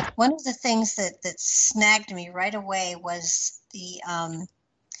 One of the things that snagged me right away was the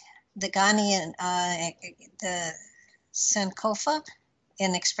Ghanaian the Sankofa,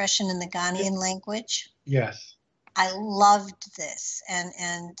 an expression in the Ghanaian language. Yes. I loved this,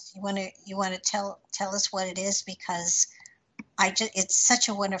 and you want to tell us what it is because it's such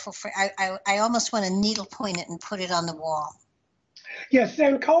a wonderful phrase. I almost want to needle point it and put it on the wall. Yes,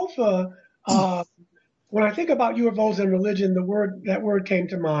 Sankofa. Uh, when I think about UFOs and religion, that word came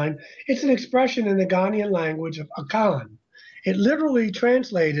to mind. It's an expression in the Ghanaian language of Akan. It literally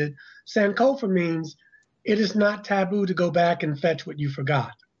translated, Sankofa means it is not taboo to go back and fetch what you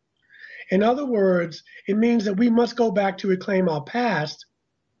forgot. In other words, it means that we must go back to reclaim our past,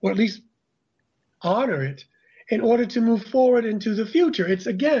 or at least honor it, in order to move forward into the future. It's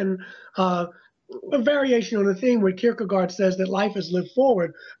again uh, a variation on the theme where Kierkegaard says that life is lived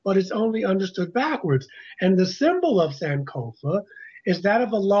forward, but it's only understood backwards. And the symbol of Sankofa is that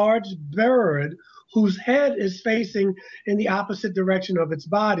of a large bird whose head is facing in the opposite direction of its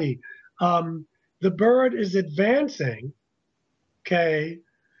body. The bird is advancing, okay,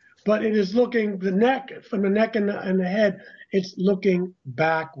 but it is looking the neck from the neck and the head. It's looking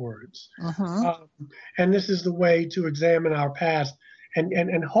backwards, Mm-hmm. um, and this is the way to examine our past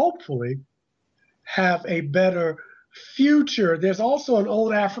and hopefully have a better future. There's also an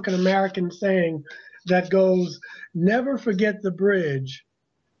old African American saying that goes, "Never forget the bridge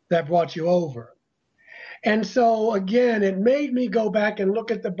that brought you over." And so, again, it made me go back and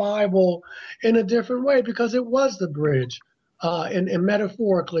look at the Bible in a different way because it was the bridge, and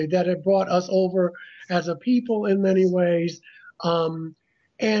metaphorically, that it brought us over as a people in many ways. Um,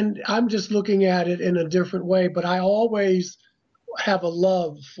 and I'm just looking at it in a different way, but I always have a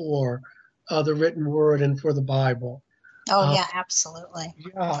love for the written word and for the Bible. Oh Uh, yeah, absolutely.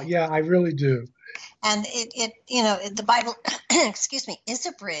 yeah, yeah, I really do. And the Bible, excuse me, is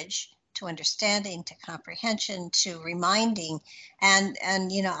a bridge to understanding, to comprehension, to reminding. And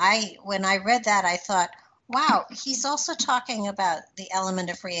I when I read that, I thought, wow, he's also talking about the element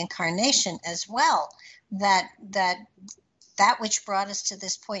of reincarnation as well. That which brought us to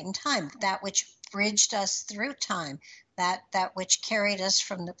this point in time, that which bridged us through time, that which carried us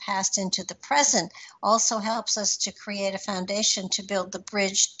from the past into the present, also helps us to create a foundation to build the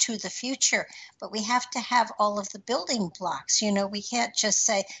bridge to the future. But we have to have all of the building blocks. We can't just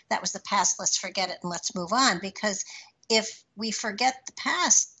say that was the past, let's forget it and let's move on, because if we forget the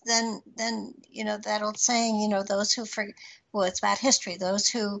past, then that old saying, those who forget, well, it's about history,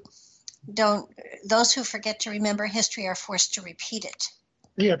 don't those who forget to remember history are forced to repeat it.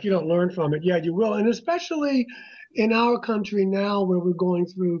 Yeah, if you don't learn from it, yeah, you will. And especially in our country now, where we're going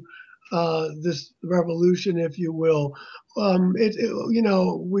through this revolution, if you will,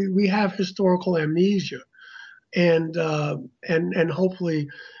 we have historical amnesia, and hopefully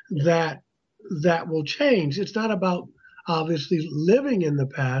that that will change. It's not about obviously living in the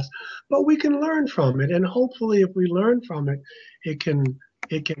past, but we can learn from it, and hopefully, if we learn from it, it can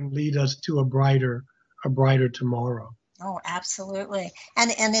it can lead us to a brighter tomorrow. Oh, absolutely.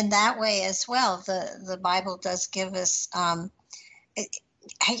 And in that way as well, the Bible does give us. It,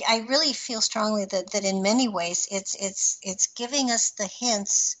 I really feel strongly that in many ways it's giving us the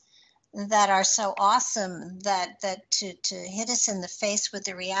hints that are so awesome that to hit us in the face with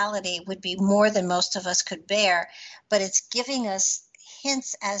the reality would be more than most of us could bear. But it's giving us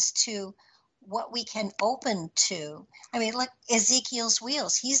hints as to what we can open to. I mean, look, Ezekiel's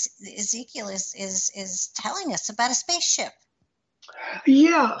wheels. Ezekiel is telling us about a spaceship.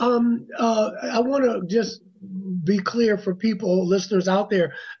 Yeah, I want to just be clear for people, listeners out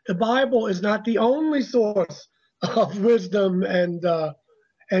there. The Bible is not the only source of wisdom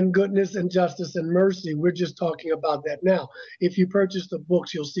and goodness and justice and mercy. We're just talking about that now. If you purchase the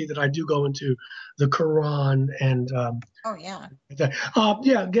books, you'll see that I do go into the Quran and Oh yeah.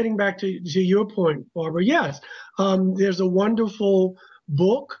 yeah. Getting back to your point, Barbara. Yes, there's a wonderful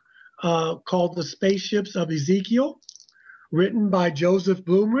book called "The Spaceships of Ezekiel," written by Joseph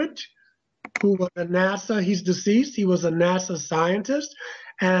Bloomridge, who was a NASA, he's deceased, he was a NASA scientist.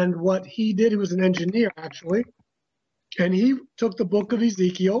 And what he did, he was an engineer actually, and he took the book of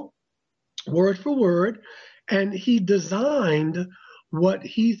Ezekiel, word for word, and he designed what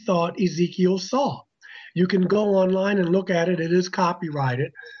he thought Ezekiel saw. You can go online and look at it, it is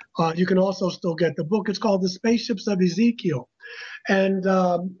copyrighted. You can also still get the book. It's called The Spaceships of Ezekiel. And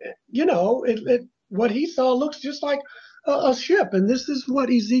what he saw looks just like a ship, and this is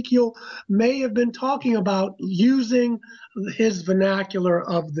what Ezekiel may have been talking about using his vernacular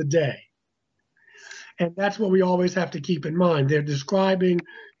of the day. And that's what we always have to keep in mind. They're describing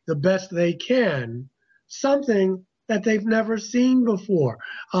the best they can something that they've never seen before.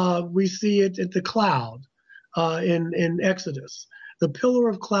 We see it at the cloud in Exodus, the pillar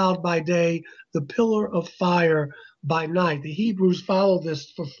of cloud by day, the pillar of fire by night. The Hebrews followed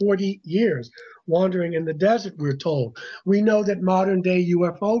this for 40 years, wandering in the desert, we're told. We know that modern day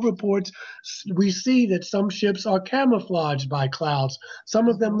UFO reports, we see that some ships are camouflaged by clouds. Some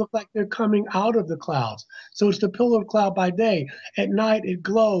of them Mhm. look like they're coming out of the clouds. So it's the pillar of cloud by day. At night, it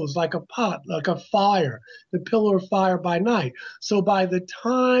glows like a pot, like a fire, the pillar of fire by night. So by the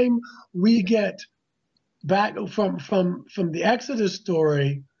time we get back from the Exodus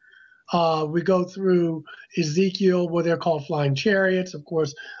story, we go through Ezekiel, where they're called flying chariots. Of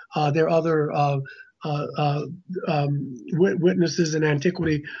course, there are other uh, uh, witnesses in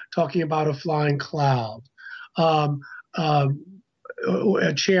antiquity talking about a flying cloud, um, um,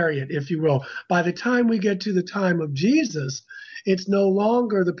 a chariot, if you will. By the time we get to the time of Jesus, it's no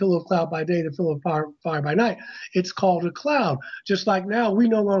longer the pillar of cloud by day, the pillar of fire by night. It's called a cloud. Just like now, we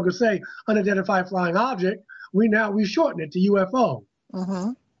no longer say unidentified flying object. We shorten it to UFO.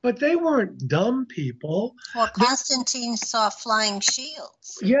 Mm-hmm. but they weren't dumb people. Well, They, Constantine saw flying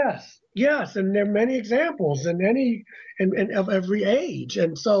shields. yes, yes, and there are many examples in any and of every age.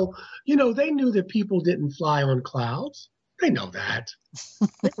 And so, they knew that people didn't fly on clouds. They know that.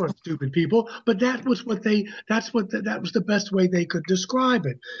 They weren't stupid people, but that was the best way they could describe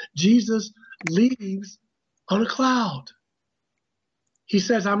it. Jesus leaves on a cloud. He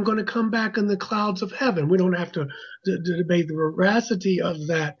says, I'm going to come back in the clouds of heaven. We don't have to debate the veracity of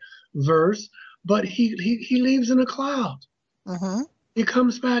that verse, but he leaves in a cloud. Mm-hmm. He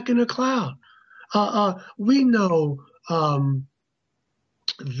comes back in a cloud. We know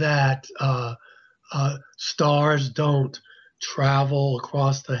that stars don't travel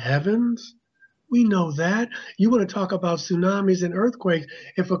across the heavens. We know that. You want to talk about tsunamis and earthquakes.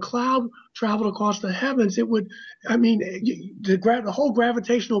 If a cloud traveled across the heavens, it would, I mean, the whole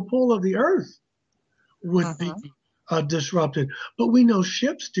gravitational pull of the earth would be Mm-hmm. disrupted. But we know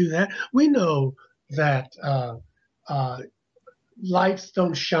ships do that. We know that uh, lights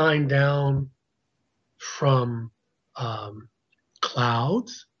don't shine down from um,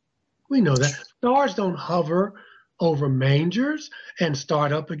 clouds. We know that. Stars don't hover over mangers and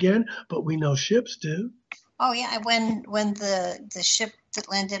start up again, but we know ships do. Oh yeah, when the ship that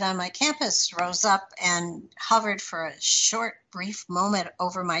landed on my campus rose up and hovered for a short, brief moment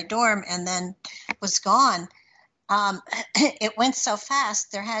over my dorm and then was gone. It went so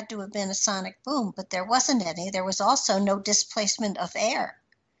fast there had to have been a sonic boom, but there wasn't any. There was also no displacement of air.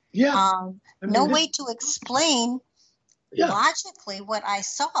 Yeah. I No mean, way to explain yeah, logically what I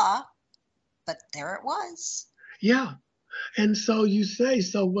saw, but there it was. yeah. And so you say,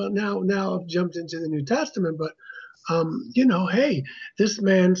 so well, now I've jumped into the New Testament, but hey, this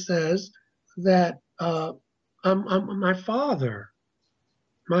man says that my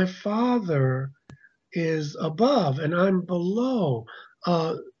father is above and I'm below.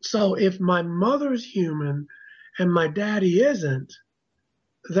 So if my mother's human and my daddy isn't,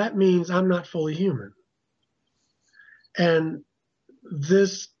 that means I'm not fully human. And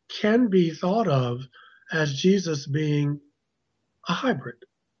this can be thought of as Jesus being a hybrid.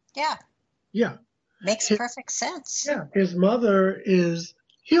 Yeah, Yeah. makes His, perfect sense. yeah. His mother is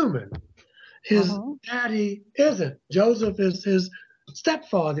human. His Mm-hmm. daddy isn't. Joseph is his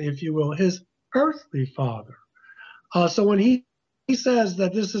stepfather, if you will, his earthly father. So when he says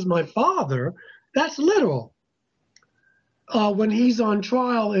that this is my father, that's literal. When he's on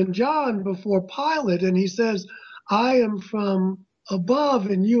trial in John before Pilate and he says, I am from above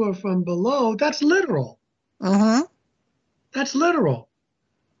and you are from below, that's literal. Mm-hmm. That's literal.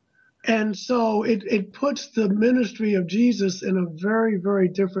 And so it puts the ministry of Jesus in a very, very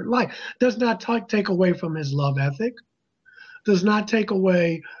different light. Does not take away from his love ethic, does not take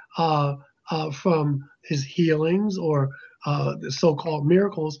away from his healings or the so called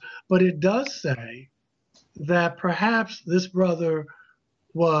miracles, but it does say that perhaps this brother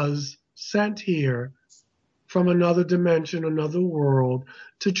was sent here from another dimension, another world,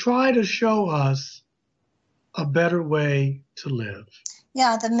 to try to show us a better way to live.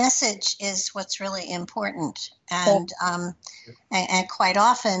 Yeah, the message is what's really important, Oh, and quite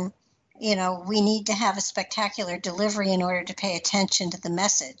often, we need to have a spectacular delivery in order to pay attention to the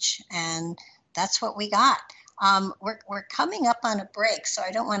message, and that's what we got. We're coming up on a break, so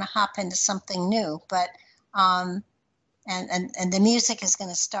I don't want to hop into something new, but um, and the music is going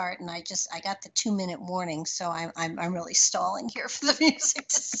to start, and I got the 2 minute warning, so I'm really stalling here for the music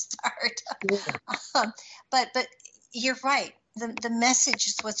to start. sure. um, but you're right. The message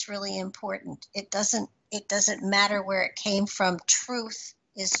is what's really important. It doesn't matter where it came from. Truth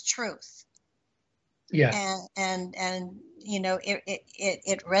is truth, Yes. and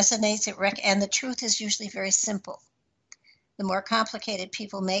it resonates. And the truth is usually very simple. The more complicated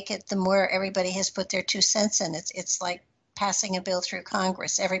people make it, the more everybody has put their 2 cents in. It's like passing a bill through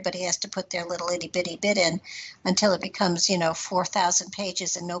Congress. Everybody has to put their little itty bitty bit in until it becomes 4,000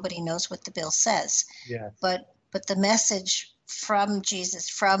 pages and nobody knows what the bill says. Yes. But the message from Jesus,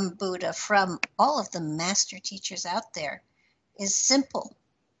 from Buddha, from all of the master teachers out there is simple.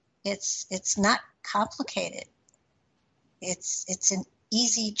 It's not complicated. It's an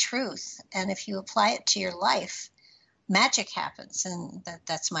easy truth, and if you apply it to your life, magic happens, and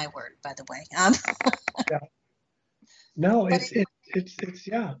that's my word, by the way. Yeah. No, But it's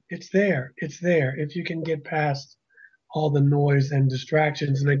yeah, it's there. It's there if you can get past all the noise and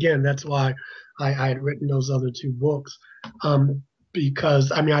distractions. And again, that's why I had written those other two books.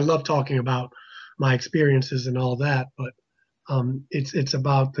 Because I mean, I love talking about my experiences and all that, but it's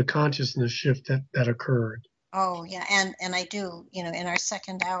about the consciousness shift that occurred. oh yeah, and I do, in our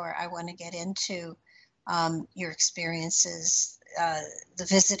second hour, I want to get into your experiences, the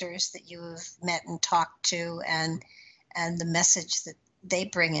visitors that you have met and talked to, and the message that they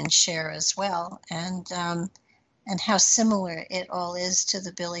bring and share as well, and how similar it all is to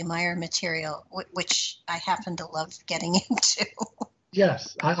the Billy Meyer material, which I happen to love getting into.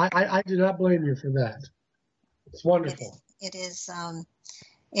 Yes, I do not blame you for that. It's It wonderful. it is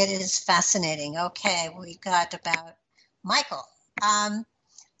it is fascinating. Okay, we got about Michael. Um,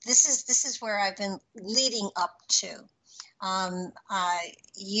 this is where I've been leading up to.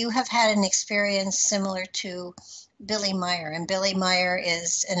 You have had an experience similar to Billy Meyer, and Billy Meyer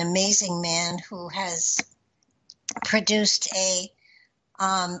is an amazing man who has produced a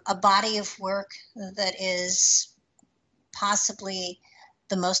body of work that is possibly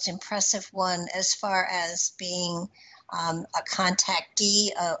the most impressive one as far as being a contactee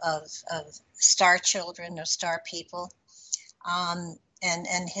of star children or star people.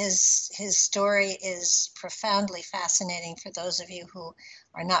 And his story is profoundly fascinating. For those of you who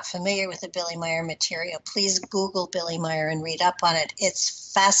are not familiar with the Billy Meyer material, please Google Billy Meyer and read up on it.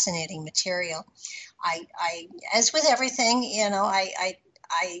 It's fascinating material. As with everything,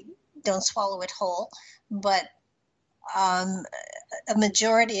 I don't swallow it whole, but um, a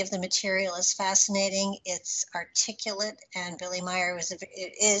majority of the material is fascinating. It's articulate, and Billy Meyer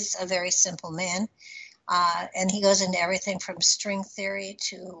is a very simple man. And he goes into everything from string theory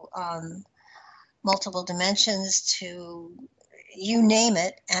to multiple dimensions to you name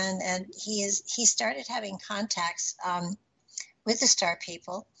it. And he started having contacts with the star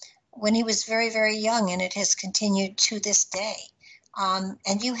people when he was very, very young, and it has continued to this day.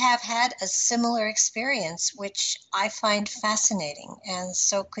 And you have had a similar experience, which I find fascinating. And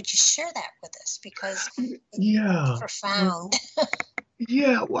so could you share that with us? Because it's Yeah. profound.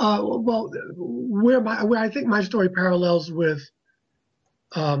 Yeah, well, where I think my story parallels with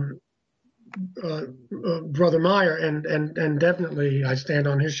um, Brother Meyer, and definitely I stand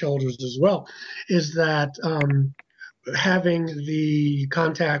on his shoulders as well, is that having the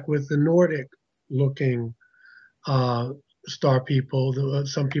contact with the Nordic-looking uh, star people,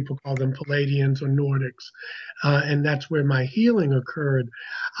 some people call them Palladians or Nordics, and that's where my healing occurred.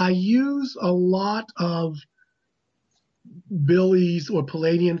 I use a lot of Billy's or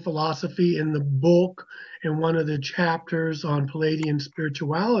Palladian philosophy in the book, in one of the chapters on Palladian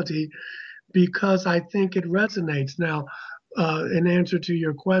spirituality, because I think it resonates. Now, in answer to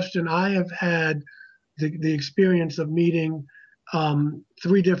your question, I have had the experience of meeting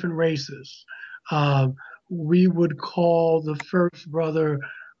three different races. Uh, we would call the first brother,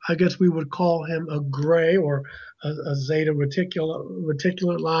 I guess we would call him a gray or a zeta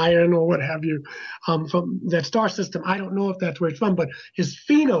reticulate lion or what have you, from that star system. I don't know if that's where it's from, but his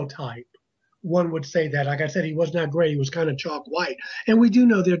phenotype, one would say that. Like I said, he was not gray, he was kind of chalk white. And we do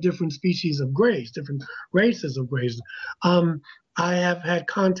know there are different species of grays, different races of grays. I have had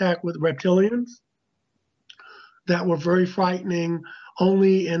contact with reptilians that were very frightening,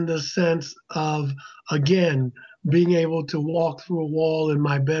 only in the sense of, again, being able to walk through a wall in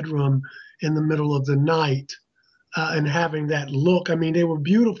my bedroom in the middle of the night and having that look. I mean, they were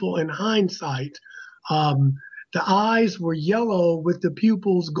beautiful in hindsight. Um, the eyes were yellow with the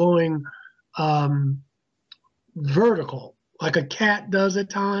pupils going um, vertical, like a cat does at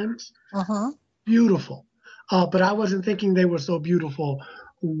times. Uh-huh. Beautiful. But I wasn't thinking they were so beautiful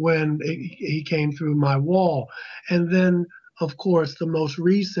when he came through my wall. And then, of course, the most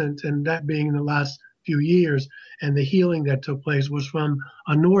recent, and that being in the last few years, and the healing that took place was from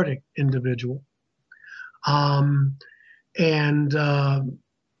a Nordic individual. Um, and I've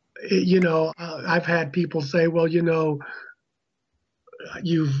had people say, well, you've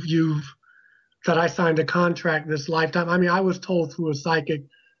that I signed a contract this lifetime. I mean, I was told through a psychic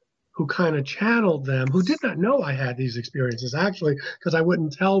who kind of channeled them, who did not know I had these experiences, actually, because I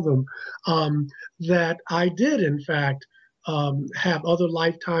wouldn't tell them, that I did, in fact, have other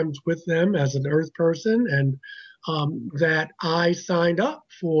lifetimes with them as an earth person, and that I signed up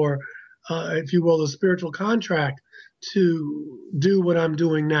for, if you will, a spiritual contract to do what I'm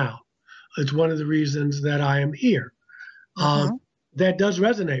doing now. It's one of the reasons that I am here. Um, Uh-huh. that does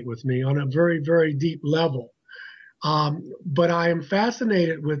resonate with me on a very, very deep level. But I am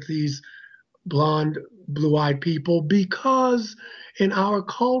fascinated with these blonde, blue eyed people because in our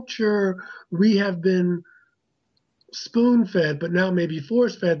culture, we have been spoon fed, but now maybe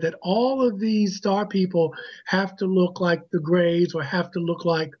force fed, that all of these star people have to look like the Greys or have to look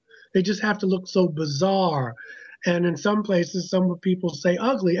like, they just have to look so bizarre. And in some places, some people say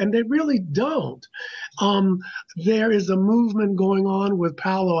ugly, and they really don't. Um, there is a movement going on with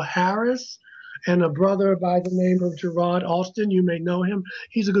Paolo Harris and a brother by the name of Gerard Alston. You may know him.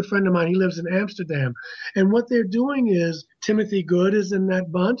 He's a good friend of mine. He lives in Amsterdam. And what they're doing is Timothy Good is in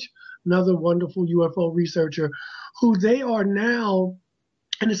that bunch, another wonderful UFO researcher, who they are now,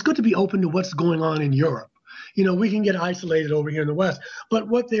 and it's good to be open to what's going on in Europe. We can get isolated over here in the West, but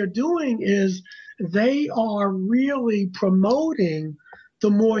what they're doing is they are really promoting the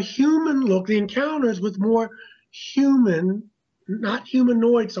more human look, the encounters with more human, not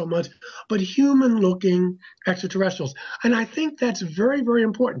humanoid so much, but human looking extraterrestrials. And I think that's very, very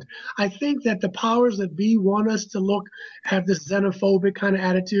important. I think that the powers that be want us to have this xenophobic kind of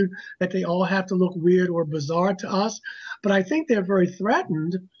attitude that they all have to look weird or bizarre to us. But I think they're very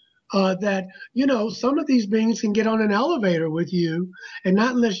threatened that, some of these beings can get on an elevator with you, and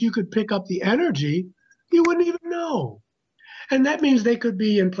not unless you could pick up the energy, you wouldn't even know. And that means they could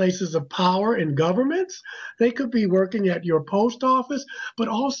be in places of power in governments. They could be working at your post office, but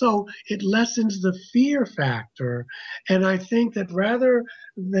also it lessens the fear factor. And I think that rather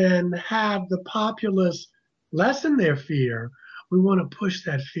than have the populace lessen their fear, we want to push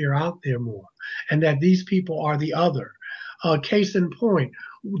that fear out there more, and that these people are the other. Case in point,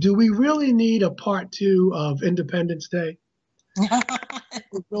 do we really need a part two of Independence Day?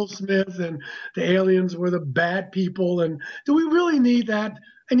 Will Smith and the aliens were the bad people, and do we really need that?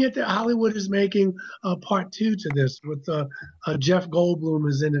 And yet Hollywood is making a part two to this with Jeff Goldblum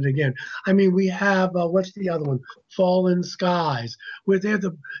is in it again. I mean, we have what's the other one? Fallen Skies, where they're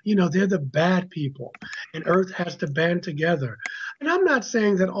the bad people, and Earth has to band together. And I'm not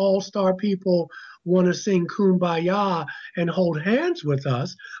saying that all star people want to sing Kumbaya and hold hands with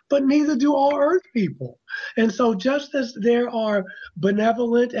us, but neither do all Earth people. And so just as there are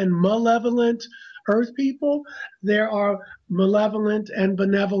benevolent and malevolent Earth people, there are malevolent and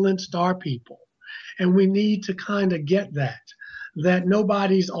benevolent star people. And we need to kind of get that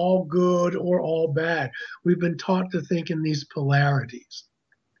nobody's all good or all bad. We've been taught to think in these polarities.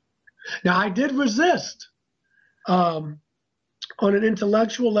 Now, I did resist on an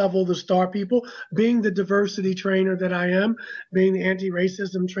intellectual level, the star people, being the diversity trainer that I am, being the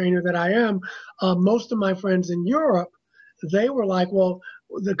anti-racism trainer that I am. Most of my friends in Europe, they were like, well,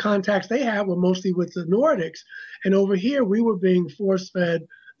 the contacts they had were mostly with the Nordics. And over here, we were being force-fed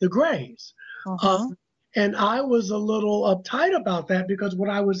the Greys. And I was a little uptight about that because what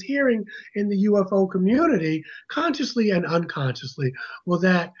I was hearing in the UFO community, consciously and unconsciously, was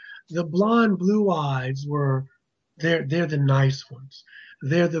that the blonde blue-eyes they're the nice ones.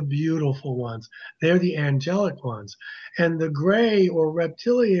 They're the beautiful ones. They're the angelic ones. And the gray or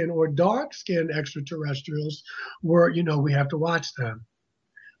reptilian or dark-skinned extraterrestrials were, we have to watch them.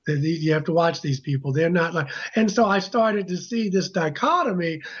 You have to watch these people. They're not like, and so I started to see this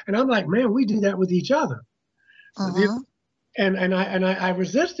dichotomy, and I'm like, man, we do that with each other. And I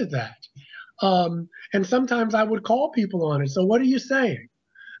resisted that. And sometimes I would call people on it. So what are you saying?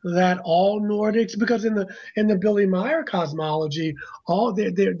 That all Nordics, because in the Billy Meyer cosmology,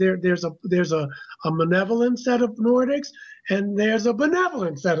 there's a malevolent set of Nordics and there's a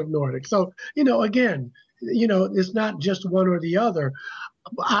benevolent set of Nordics. So again, it's not just one or the other.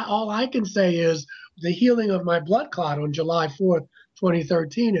 All I can say is the healing of my blood clot on July 4th,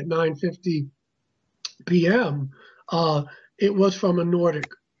 2013 at 9:50 p.m. It was from a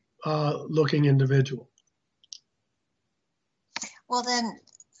Nordic looking individual. Well then.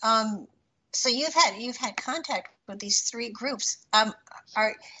 So you've had contact with these three groups.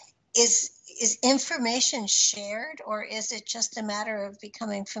 Is information shared, or is it just a matter of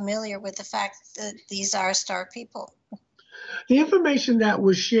becoming familiar with the fact that these are star people? The information that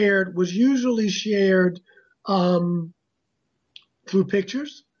was shared was usually shared through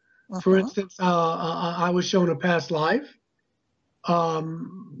pictures. For instance, I was shown a past life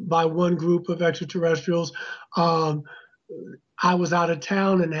by one group of extraterrestrials. I was out of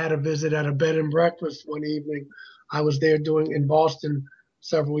town and had a visit at a bed and breakfast one evening. I was there in Boston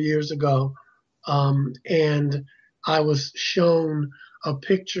several years ago. And I was shown a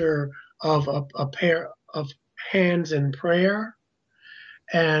picture of a pair of hands in prayer.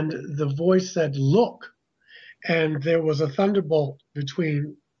 And the voice said, look. And there was a thunderbolt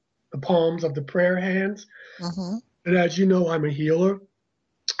between the palms of the prayer hands. And as you know, I'm a healer.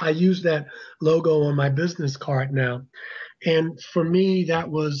 I use that logo on my business card now. And for me, that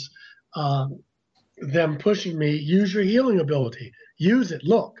was them pushing me, use your healing ability. Use it.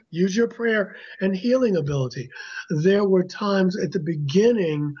 Look, use your prayer and healing ability. There were times at the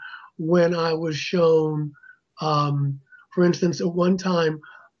beginning when I was shown, for instance, at one time,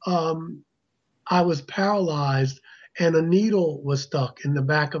 I was paralyzed and a needle was stuck in the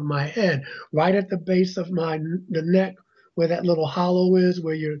back of my head, right at the base of the neck, where that little hollow is,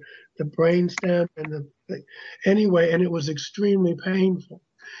 where your the brainstem and anyway, and it was extremely painful.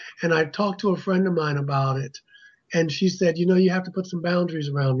 And I talked to a friend of mine about it, and she said, you have to put some boundaries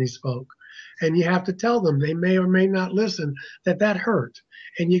around these folk, and you have to tell them they may or may not listen that hurt,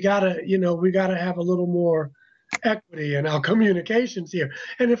 and you gotta, we gotta have a little more equity in our communications here.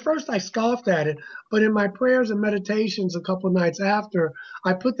 And at first I scoffed at it, but in my prayers and meditations a couple of nights after,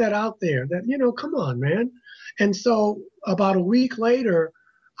 I put that out there that, come on, man. And so about a week later,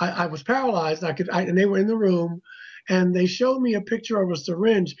 I was paralyzed. And they were in the room, and they showed me a picture of a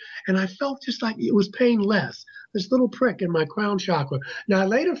syringe, and I felt just like it was painless. This little prick in my crown chakra. Now I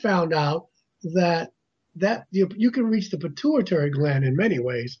later found out that you can reach the pituitary gland in many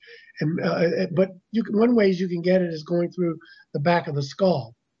ways, and but one way you can get it is going through the back of the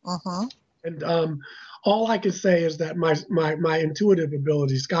skull. Uh-huh. And all I can say is that my intuitive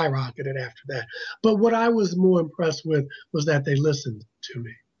ability skyrocketed after that. But what I was more impressed with was that they listened to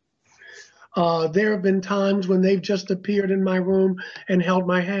me. There have been times when they've just appeared in my room and held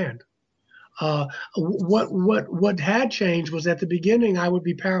my hand. What had changed was at the beginning I would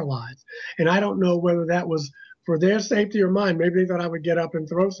be paralyzed, and I don't know whether that was for their safety or mine. Maybe they thought I would get up and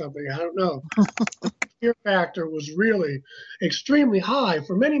throw something. I don't know. The fear factor was really extremely high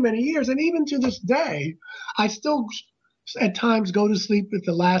for many years, and even to this day, I still at times go to sleep at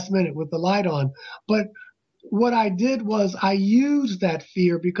the last minute with the light on. But what I did was I used that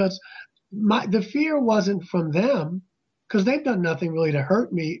fear because the fear wasn't from them, because they've done nothing really to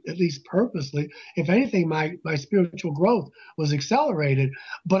hurt me, at least purposely. If anything, my spiritual growth was accelerated.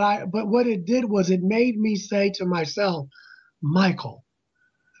 But what it did was it made me say to myself, Michael,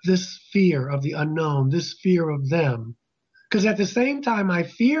 this fear of the unknown, this fear of them, because at the same time I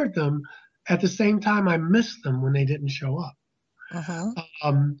feared them, at the same time I missed them when they didn't show up. Uh-huh.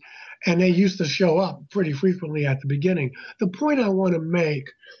 And they used to show up pretty frequently at the beginning. The point I want to make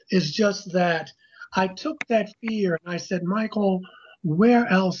is just that I took that fear and I said, Michael, where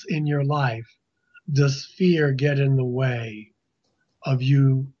else in your life does fear get in the way of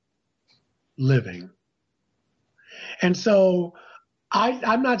you living? And so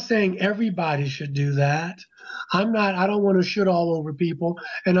I'm not saying everybody should do that. I don't want to shit all over people.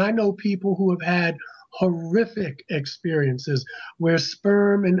 And I know people who have had horrific experiences where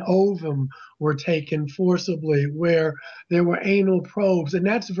sperm and ovum were taken forcibly, where there were anal probes, and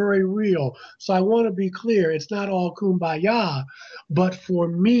that's very real. So I want to be clear, it's not all kumbaya, but for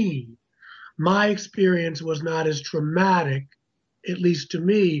me, my experience was not as traumatic, at least to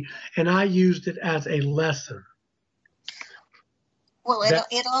me, and I used it as a lesson. Well,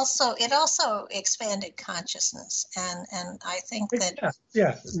 it also expanded consciousness, and I think that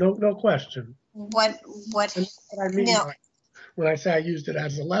yes, no question. what And that's what I mean you know, when I say I used it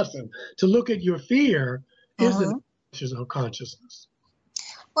as a lesson. To look at your fear is uh-huh. an exercise of consciousness.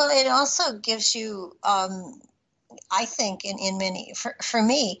 Well, it also gives you, I think, in many for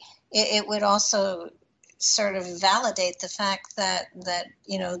me, it would also sort of validate the fact that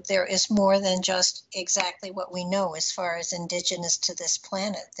there is more than just exactly what we know as far as indigenous to this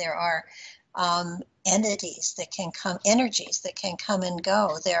planet. There are entities that can come, energies that can come and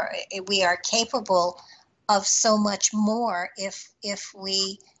go. We are capable of so much more if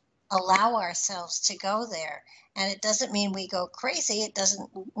we allow ourselves to go there. And it doesn't mean we go crazy. It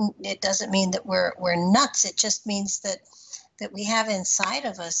doesn't mean that we're nuts. It just means that we have inside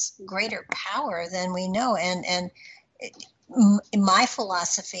of us greater power than we know. And my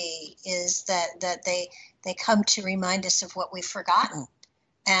philosophy is that they come to remind us of what we've forgotten,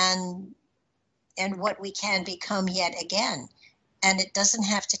 and what we can become yet again. And it doesn't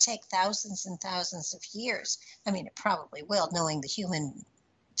have to take thousands and thousands of years. I mean, it probably will, knowing the human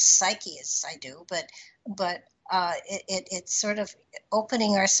psyche as I do, but it's sort of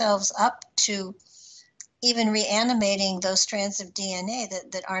opening ourselves up to even reanimating those strands of DNA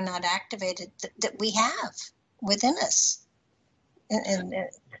that are not activated, that we have within us. And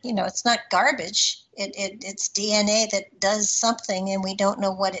it's not garbage. It's DNA that does something, and we don't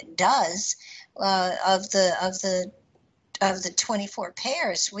know what it does. Of the 24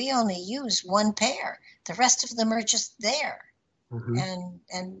 pairs, we only use one pair. The rest of them are just there. Mm-hmm.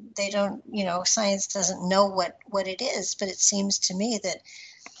 And they don't, science doesn't know what it is, but it seems to me that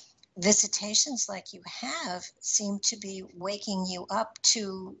visitations like you have seem to be waking you up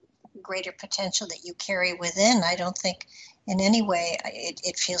to greater potential that you carry within. I don't think in any way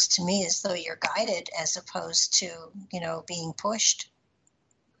it feels to me as though you're guided as opposed to, being pushed.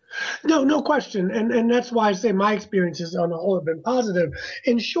 No question. And that's why I say my experiences on the whole have been positive.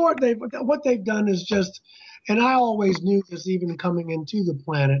 In short, what they've done is just, and I always knew this even coming into the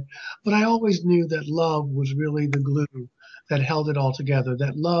planet, but I always knew that love was really the glue that held it all together,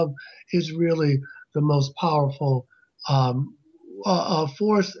 that love is really the most powerful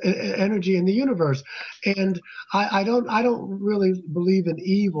force, energy in the universe. And I don't really believe in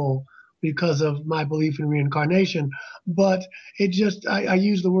evil because of my belief in reincarnation, but I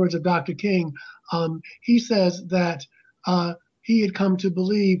use the words of Dr. King. He says that he had come to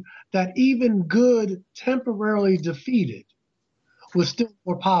believe that even good temporarily defeated was still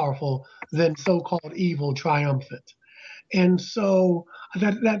more powerful than so-called evil triumphant. And so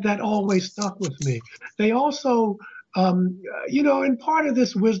that always stuck with me. They also, and part of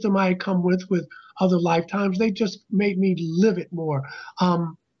this wisdom I come with other lifetimes, they just made me live it more.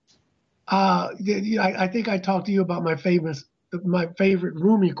 I think I talked to you about my favorite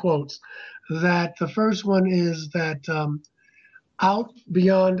Rumi quotes. That the first one is that out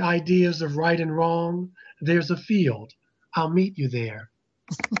beyond ideas of right and wrong, there's a field. I'll meet you there.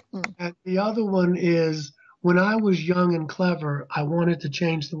 And the other one is, when I was young and clever, I wanted to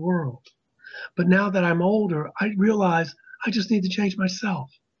change the world. But now that I'm older, I realize I just need to change myself.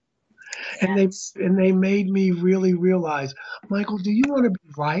 Yes. And they made me really realize, Michael, do you want to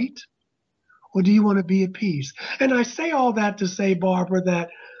be right or do you want to be at peace? And I say all that to say, Barbara, that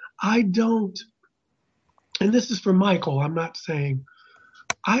I don't, and this is for Michael, I'm not saying,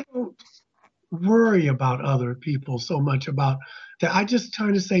 I don't worry about other people so much about that. I just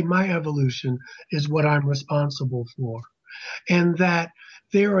trying to say my evolution is what I'm responsible for, and that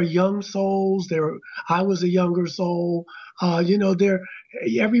there are young souls. I was a younger soul. There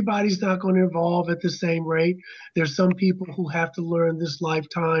everybody's not going to evolve at the same rate. There's some people who have to learn this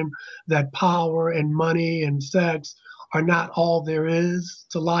lifetime that power and money and sex are not all there is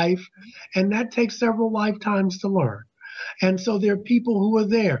to life, and that takes several lifetimes to learn. And so there are people who are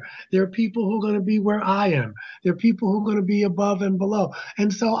there. There are people who are going to be where I am. There are people who are going to be above and below.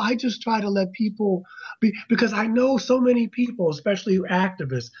 And so I just try to let people be, because I know so many people, especially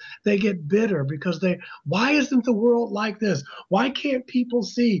activists, they get bitter because why isn't the world like this? Why can't people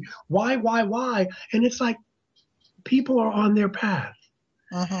see? Why? And it's like people are on their path.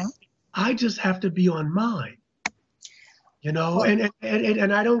 Mm-hmm. I just have to be on mine. Well,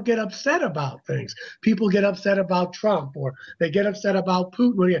 And I don't get upset about things. People get upset about Trump or they get upset about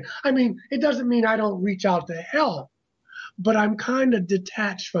Putin. I mean, it doesn't mean I don't reach out to help, but I'm kind of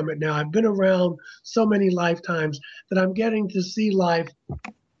detached from it now. I've been around so many lifetimes that I'm getting to see life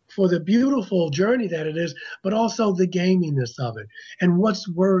for the beautiful journey that it is, but also the gaminess of it and what's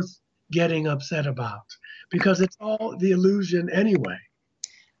worth getting upset about, because it's all the illusion anyway.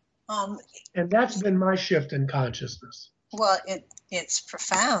 um, And that's been my shift in consciousness. well, it's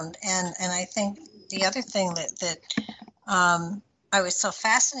profound, and I think the other thing that I was so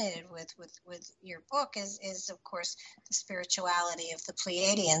fascinated with your book is of course the spirituality of the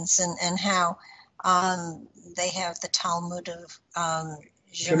Pleiadians and how they have the Talmud of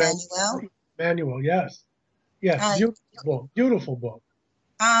Emmanuel. Emmanuel, yes. Yes, Uh, beautiful book. Beautiful book.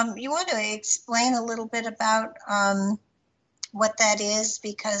 you want to explain a little bit about what that is,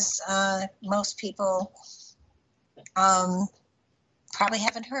 because most people probably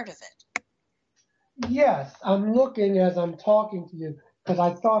haven't heard of it. Yes, I'm looking as I'm talking to you because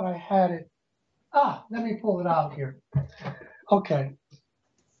I thought I had it. Let me pull it out here. Okay.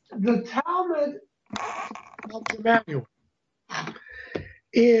 The Talmud of Emmanuel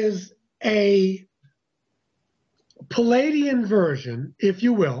is a Palladian version, if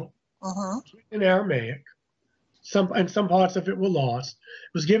you will, in Aramaic. Some parts of it were lost.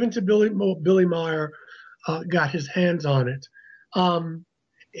 It was given to Billy Meyer, got his hands on it.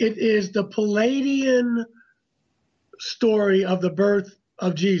 It is the Palladian story of the birth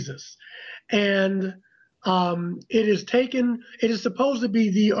of Jesus. And it is supposed to be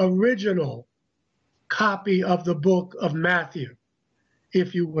the original copy of the book of Matthew,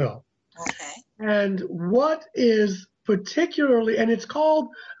 if you will. Okay. And what is particularly, and it's called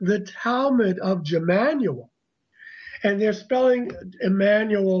the Talmud of Jemmanuel, and they're spelling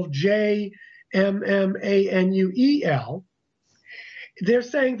Emmanuel Jmmanuel. They're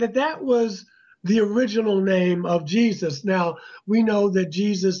saying that was the original name of Jesus. Now, we know that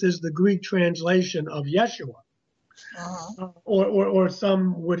Jesus is the Greek translation of Yeshua, or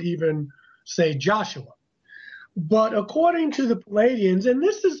some would even say Joshua. But according to the Palladians, and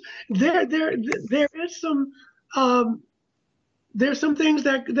this is there is some there's some things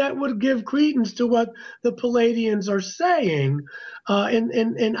that would give credence to what the Palladians are saying.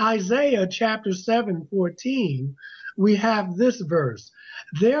 In Isaiah chapter 7:14, we have this verse: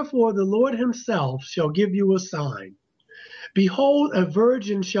 "Therefore the Lord himself shall give you a sign. Behold, a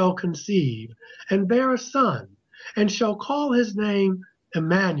virgin shall conceive and bear a son, and shall call his name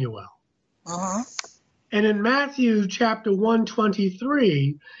Emmanuel." And in Matthew chapter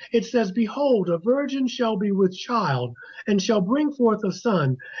 123, it says, Behold, a virgin shall be with child, and shall bring forth a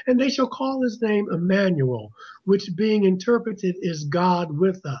son, and they shall call his name Emmanuel, which being interpreted is God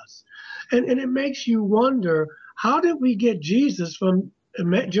with us. And it makes you wonder, how did we get Jesus from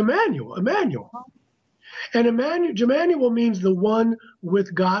Emmanuel? And Emmanuel means the one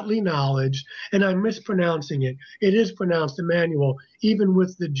with godly knowledge, and I'm mispronouncing it. It is pronounced Emmanuel, even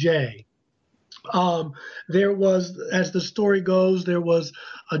with the J. There was, as the story goes, there was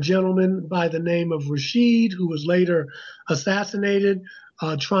a gentleman by the name of Rashid who was later assassinated,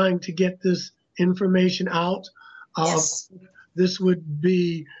 trying to get this information out. Yes. This would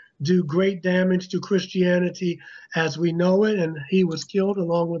do great damage to Christianity as we know it, and he was killed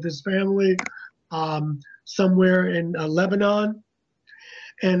along with his family somewhere in Lebanon.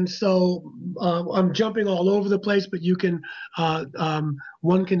 And so I'm jumping all over the place, but you can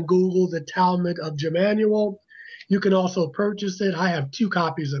one can Google the Talmud of Jemanuel. You can also purchase it. I have 2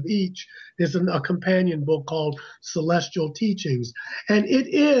 copies of each. There's a companion book called Celestial Teachings, and it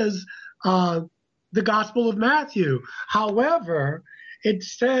is the Gospel of Matthew. However, it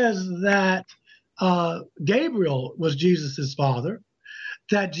says that Gabriel was Jesus's father,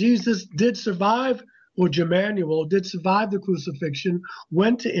 that Jesus did survive, or Jemanuel did survive the crucifixion,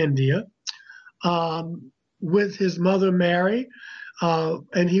 went to India with his mother Mary,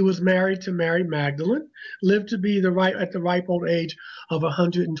 and he was married to Mary Magdalene, lived to be at the ripe old age of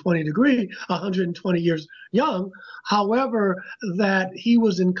 120 years young. However, that he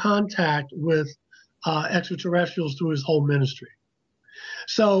was in contact with extraterrestrials through his whole ministry.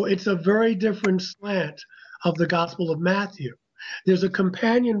 So it's a very different slant of the Gospel of Matthew. There's a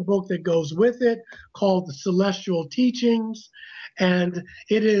companion book that goes with it called The Celestial Teachings, and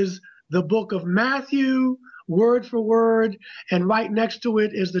it is the book of Matthew, word for word, and right next to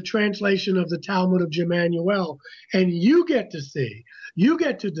it is the translation of the Talmud of Jemanuel. And you get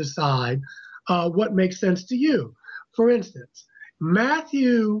to decide what makes sense to you. For instance,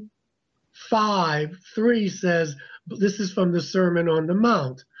 Matthew 5:3 says, this is from the Sermon on the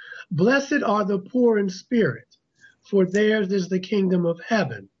Mount, Blessed are the poor in spirit, for theirs is the kingdom of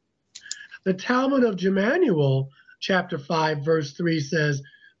heaven. The Talmud of Jemanuel, chapter 5, verse 3 says,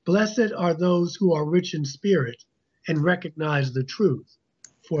 Blessed are those who are rich in spirit and recognize the truth,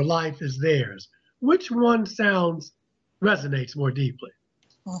 for life is theirs. Which one resonates more deeply?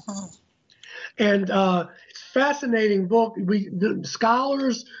 Mm-hmm. And it's a fascinating book. The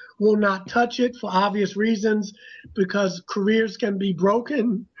scholars will not touch it for obvious reasons, because careers can be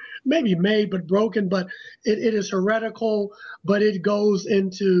broken, maybe made, but broken, but it is heretical, but it goes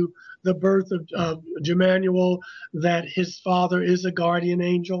into the birth of Jemanuel, that his father is a guardian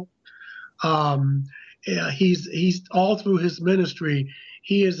angel. He's all through his ministry,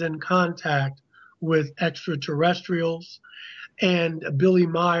 he is in contact with extraterrestrials, and Billy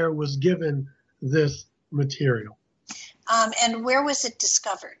Meyer was given this material. And where was it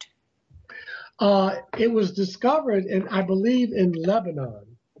discovered? It was discovered, I believe, in Lebanon.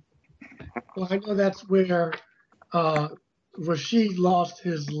 Well, I know that's where Rashid lost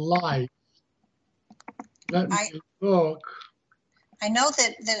his life. Let me look. I know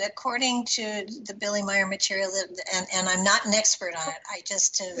that according to the Billy Meyer material, and I'm not an expert on it, I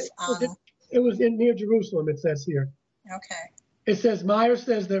just have... It was near Jerusalem, it says here. Okay. It says, Meyer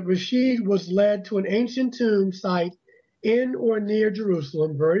says that Rashid was led to an ancient tomb site in or near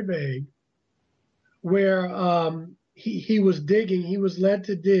Jerusalem, very vague, where he was digging. He was led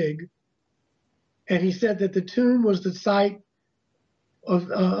to dig, and he said that the tomb was the site of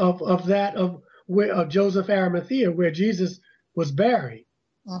Joseph Arimathea, where Jesus was buried.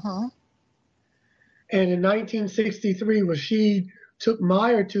 Mm-hmm. And in 1963, Rashid took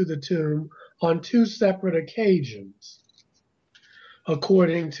Meyer to the tomb on 2 separate occasions,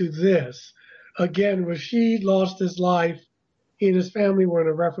 according to this. Again, Rashid lost his life. He and his family were in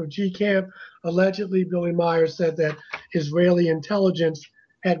a refugee camp. Allegedly, Billy Meyer said that Israeli intelligence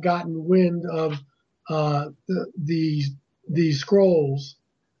had gotten wind of these scrolls,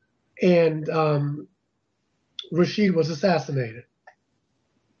 and Rashid was assassinated.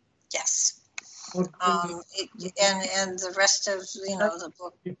 Yes. And the rest of the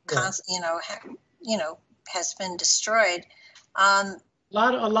book has been destroyed. A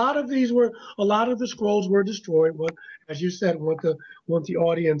lot of the scrolls were destroyed. But as you said, want the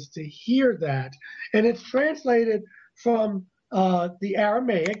audience to hear that, and it's translated from the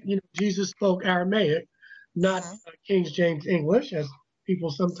Aramaic. Jesus spoke Aramaic, not King James English, as people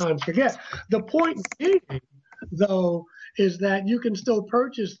sometimes forget. The point being, though, is that you can still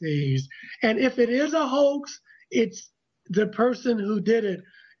purchase these, and if it is a hoax, it's the person who did it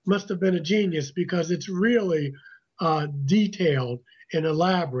must have been a genius because it's really detailed and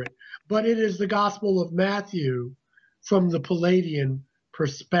elaborate. But it is the Gospel of Matthew from the Palladian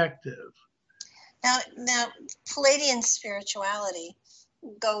perspective. Now, Palladian spirituality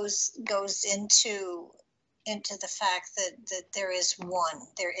goes into the fact that there is one,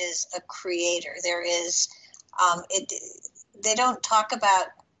 there is a creator, there is it. They don't talk about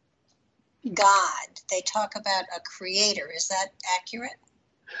God; they talk about a creator. Is that accurate?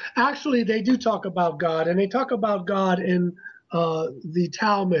 Actually, they do talk about God, and they talk about God in the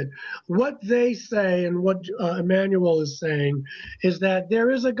Talmud. What they say and what Emmanuel is saying is that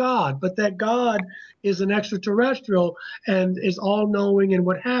there is a God, but that God is an extraterrestrial and is all knowing and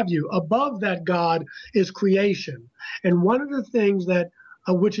what have you. Above that God is creation. And one of the things that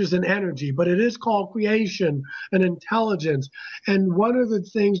which is an energy, but it is called creation and intelligence. And one of the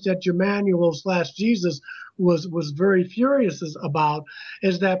things that Emmanuel slash Jesus was very furious about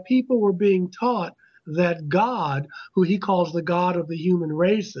is that people were being taught that God, who he calls the God of the human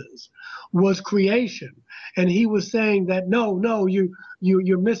races, was creation. And he was saying that no,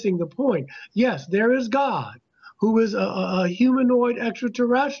 you're missing the point. Yes, there is God, who is a humanoid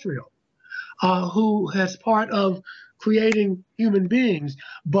extraterrestrial, who has part of creating human beings.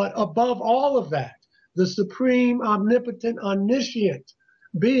 But above all of that, the supreme, omnipotent, omniscient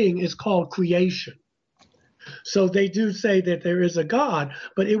being is called creation. So they do say that there is a God,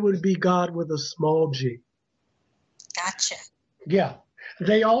 but it would be God with a small g. Gotcha. Yeah.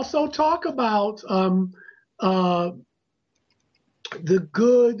 They also talk about the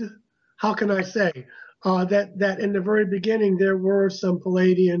good, how can I say, that in the very beginning there were some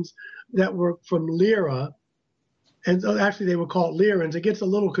Palladians that were from Lyra, and so actually they were called Lyrans. It gets a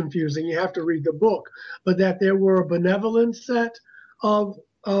little confusing. You have to read the book, but that there were a benevolent set of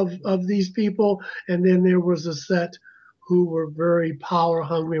these people, and then there was a set who were very power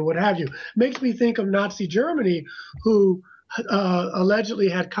hungry and what have you. Makes me think of Nazi Germany, who allegedly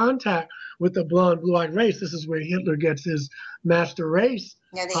had contact with the blonde, blue-eyed race. This is where Hitler gets his master race.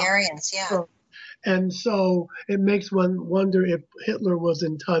 Yeah, the Aryans, yeah. And so it makes one wonder if Hitler was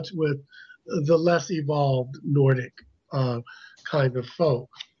in touch with the less evolved Nordic kind of folk.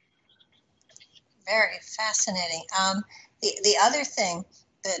 Very fascinating. The other thing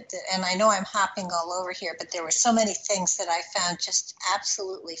and I know I'm hopping all over here, but there were so many things that I found just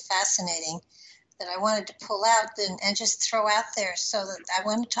absolutely fascinating that I wanted to pull out and just throw out there. So that I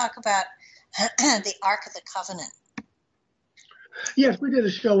want to talk about the Ark of the Covenant. Yes, we did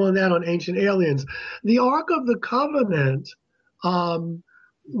a show on that on Ancient Aliens. The Ark of the Covenant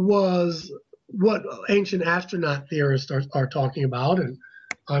was what ancient astronaut theorists are talking about, and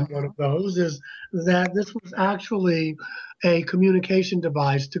I'm one of those, is that this was actually a communication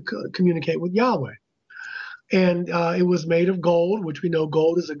device to communicate with Yahweh. And it was made of gold, which we know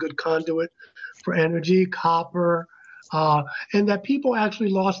gold is a good conduit for energy, copper, and that people actually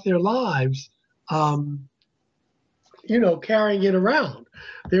lost their lives carrying it around.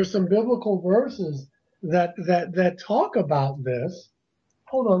 There's some biblical verses that talk about this.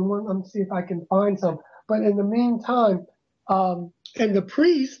 Hold on, let me see if I can find some. But in the meantime, and the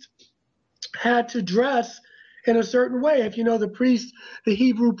priest had to dress in a certain way. If you know the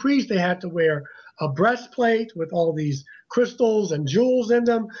Hebrew priest, they had to wear a breastplate with all these crystals and jewels in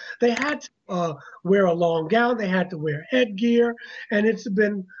them. They had to wear a long gown. They had to wear headgear, and it's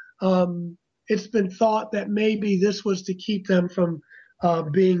been thought that maybe this was to keep them from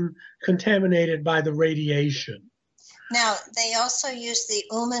being contaminated by the radiation. Now, they also used the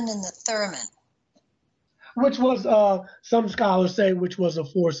Uman and the Thurman. Which was, some scholars say, which was a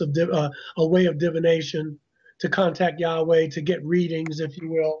force of, a way of divination to contact Yahweh, to get readings, if you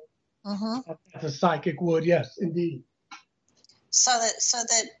will. Mm-hmm. As a psychic would, yes, indeed. So that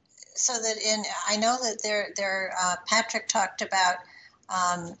I know that there Patrick talked about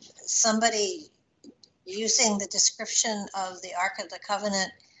somebody using the description of the Ark of the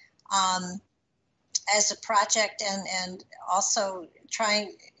Covenant as a project and also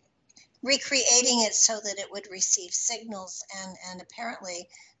recreating it so that it would receive signals, and apparently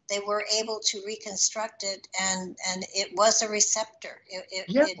they were able to reconstruct it, and it was a receptor.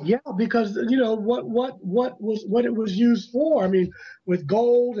 Because what it was used for. I mean, with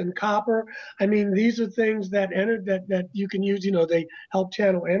gold and copper. I mean, these are things that you can use. They help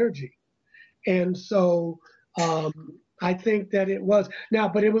channel energy, and so I think that it was now,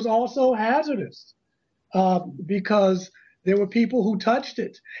 but it was also hazardous because there were people who touched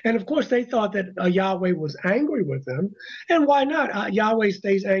it. And of course, they thought that Yahweh was angry with them. And why not? Yahweh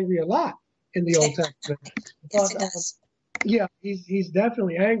stays angry a lot in the Old Testament. Yes, he does. Yeah, he's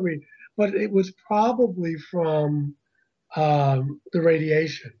definitely angry. But it was probably from the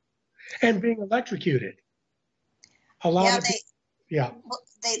radiation and being electrocuted. A lot Yeah, of people, yeah,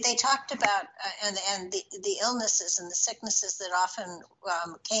 they talked about and the illnesses and the sicknesses that often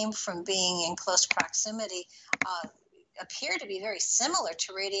came from being in close proximity appear to be very similar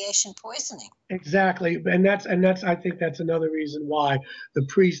to radiation poisoning. exactly. And that's I think that's another reason why the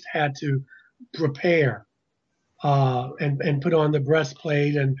priest had to prepare and put on the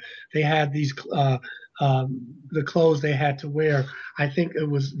breastplate, and they had these the clothes they had to wear. I think it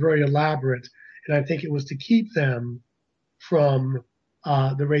was very elaborate, and I think it was to keep them from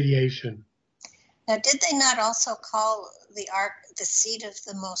the radiation. Now, did they not also call the ark the seat of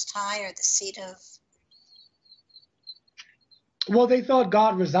the Most High, or the seat of? Well, they thought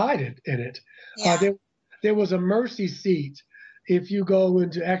God resided in it. Yeah. There was a mercy seat. If you go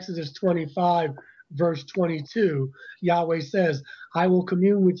into Exodus 25, verse 22, Yahweh says, I will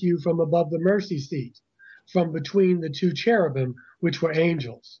commune with you from above the mercy seat, from between the two cherubim, which were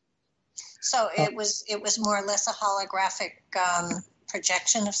angels. So it was more or less a holographic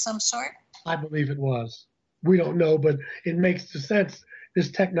projection of some sort. I believe it was. We don't know, but it makes sense.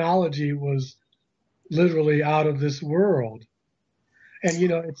 This technology was literally out of this world. And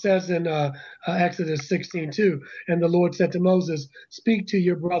it says in Exodus 16:2, and the Lord said to Moses, "Speak to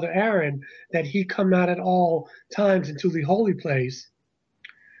your brother Aaron that he come not at all times into the holy place,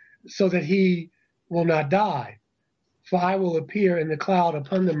 so that he will not die. For I will appear in the cloud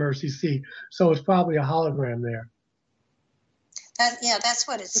upon the mercy seat." So it's probably a hologram there. That's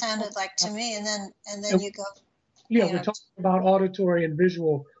what it sounded like to me. And then And, you go. yeah, we're talking about auditory and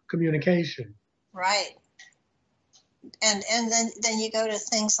visual communication. Right. And then you go to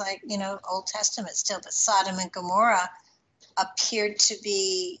things like Old Testament still, but Sodom and Gomorrah appeared to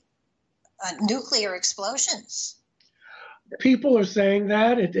be nuclear explosions. People are saying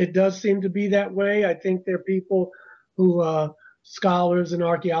that it does seem to be that way. I think there are people who scholars and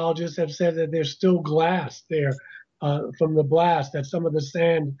archaeologists have said that there's still glass there from the blast, that some of the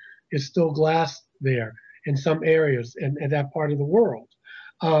sand is still glass there in some areas in that part of the world.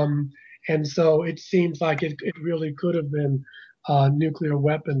 And so it seems like it really could have been nuclear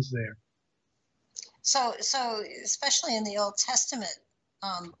weapons there. So especially in the Old Testament,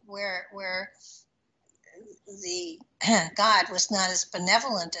 where the God was not as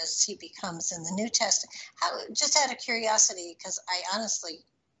benevolent as he becomes in the New Testament. Just out of curiosity, because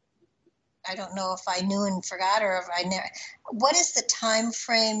I don't know if I knew and forgot, or if I never. What is the time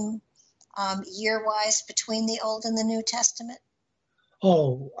frame, year-wise, between the Old and the New Testament?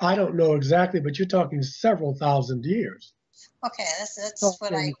 Oh, I don't know exactly, but you're talking several thousand years. Okay, that's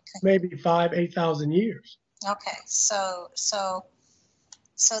what I. Maybe 8,000 years. Okay, so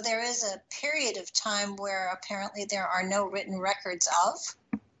there is a period of time where apparently there are no written records of,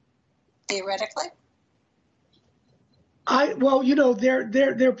 theoretically.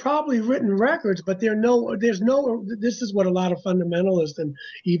 They're probably written records, but there's no. This is what a lot of fundamentalists and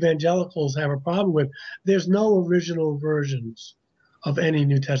evangelicals have a problem with. There's no original versions of any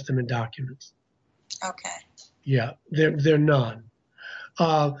New Testament documents. Okay. Yeah, they're none.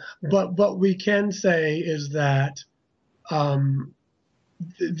 But what we can say is that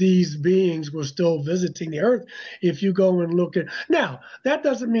these beings were still visiting the earth. If you go and look at now, that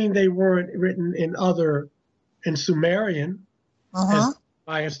doesn't mean they weren't written in Sumerian, as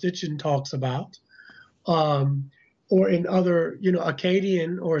Biastician talks about, or in other,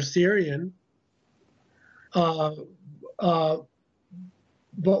 Akkadian or Assyrian.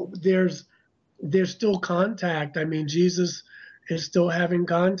 But there's still contact. I mean, Jesus is still having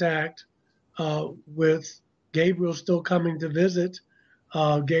contact with Gabriel, still coming to visit.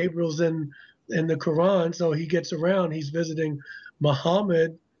 Gabriel's in the Quran, so he gets around. He's visiting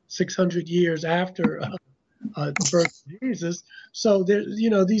Muhammad 600 years after the birth of Jesus. So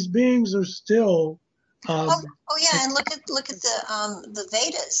these beings are still. Yeah, and look at the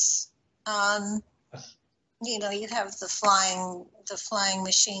Vedas. You have the flying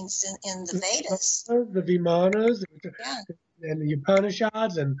machines in the Vedas. The Vimanas, and the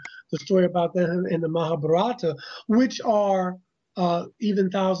Upanishads, and the story about them in the Mahabharata, which are even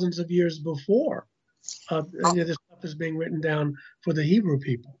thousands of years before. This stuff is being written down for the Hebrew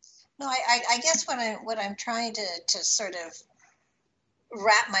people. No, I guess what I'm trying to sort of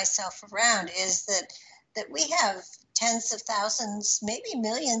wrap myself around is that we have tens of thousands, maybe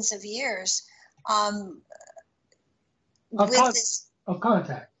millions of years of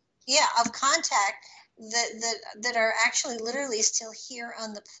contact. Yeah, of contact that are actually literally still here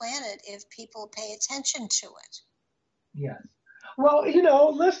on the planet if people pay attention to it. Yes.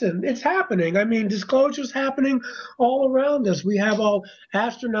 Well, listen, it's happening. I mean, disclosure's happening all around us. We have all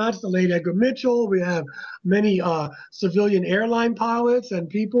astronauts, the late Edgar Mitchell. We have many civilian airline pilots, and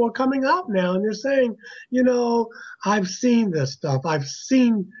people are coming out now and they're saying, I've seen this stuff. I've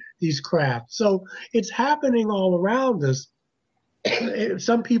seen these craft. So it's happening all around us.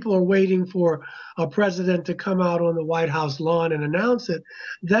 Some people are waiting for a president to come out on the White House lawn and announce it.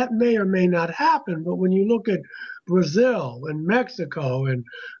 That may or may not happen. But when you look at Brazil and Mexico and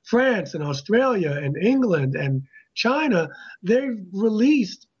France and Australia and England and China, they've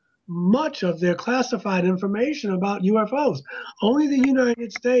released much of their classified information about UFOs. Only the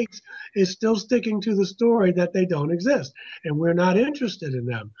United States is still sticking to the story that they don't exist, and we're not interested in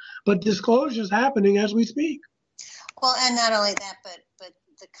them. But disclosure is happening as we speak. Well, and not only that, but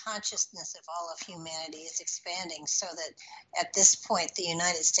the consciousness of all of humanity is expanding so that at this point the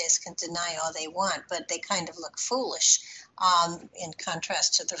United States can deny all they want, but they kind of look foolish in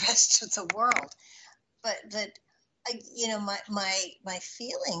contrast to the rest of the world. But my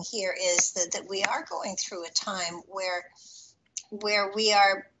feeling here is that we are going through a time where we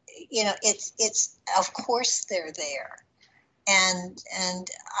are, it's of course they're there, and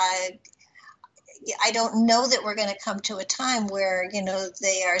I don't know that we're going to come to a time where,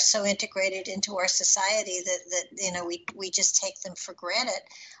 they are so integrated into our society that we just take them for granted.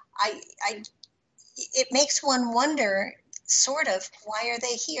 It makes one wonder, sort of, why are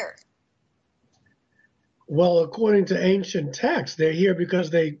they here? Well, according to ancient texts, they're here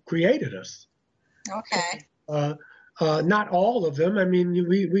because they created us. Okay. Not all of them. I mean,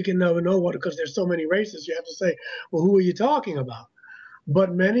 we can never know what, because there's so many races. You have to say, well, who are you talking about?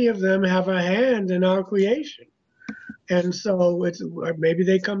 But many of them have a hand in our creation. And so maybe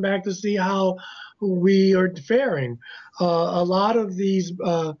they come back to see how we are faring. A lot of these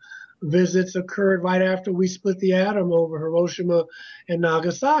visits occurred right after we split the atom over Hiroshima and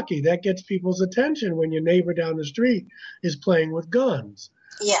Nagasaki. That gets people's attention when your neighbor down the street is playing with guns.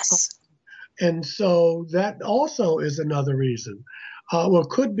 Yes. And so that also is another reason. Well,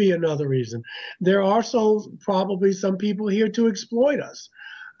 could be another reason. There are also probably some people here to exploit us.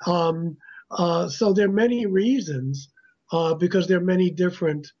 So there are many reasons, because there are many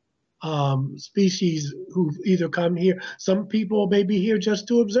different species who've either come here. Some people may be here just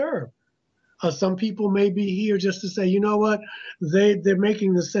to observe. Some people may be here just to say, you know what, they're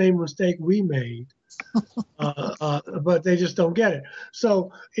making the same mistake we made. But they just don't get it.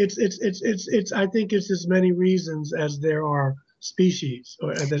 So it's I think it's as many reasons as there are species,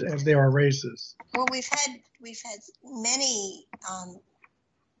 or as there are races. Well, we've had many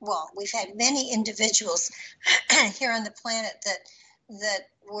we've had many individuals here on the planet that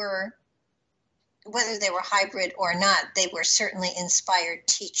were, whether they were hybrid or not, they were certainly inspired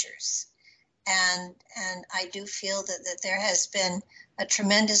teachers. And I do feel that there has been a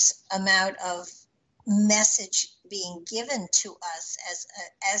tremendous amount of message being given to us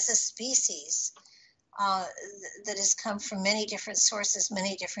as a species that has come from many different sources,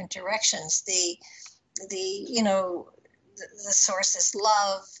 many different directions. The source is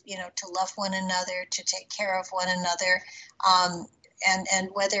love, to love one another, to take care of one another, and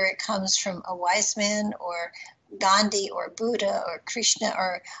whether it comes from a wise man or Gandhi or Buddha or Krishna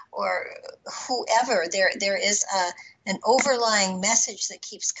or whoever, there is an overlying message that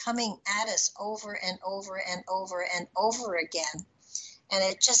keeps coming at us over and over and over and over again. And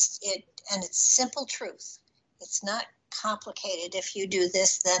it's simple truth. It's not complicated. If you do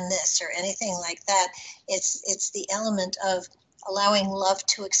this, then this, or anything like that. It's the element of allowing love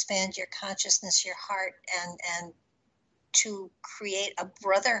to expand your consciousness, your heart, and to create a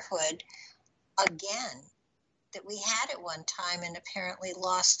brotherhood again that we had at one time and apparently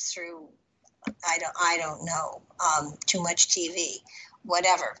lost through, I don't know, too much TV,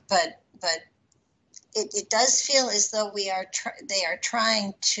 whatever. But it does feel as though they are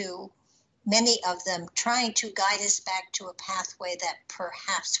trying to, many of them trying to guide us back to a pathway that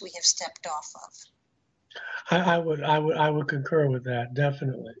perhaps we have stepped off of. I would concur with that,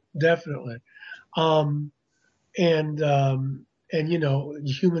 definitely. And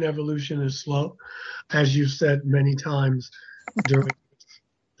human evolution is slow, as you've said many times during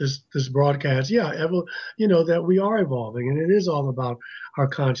this broadcast. Yeah, that we are evolving, and it is all about our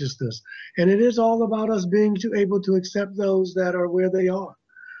consciousness, and it is all about us being able to accept those that are where they are,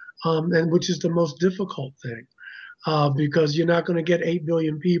 and which is the most difficult thing, because you're not going to get 8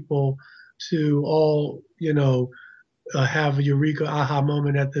 billion people to all have a eureka aha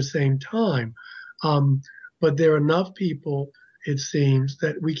moment at the same time. But there are enough people, it seems,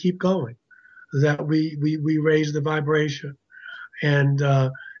 that we keep going, that we raise the vibration, and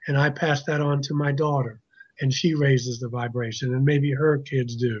I pass that on to my daughter, and she raises the vibration, and maybe her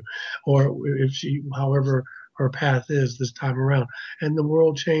kids do, or if she, however her path is this time around, and the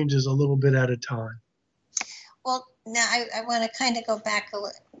world changes a little bit at a time. Well, now I want to kind of go back a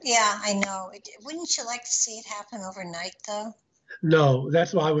little. Yeah, I know. Wouldn't you like to see it happen overnight, though? No,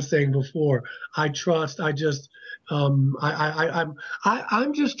 that's what I was saying before. I trust. I just, I'm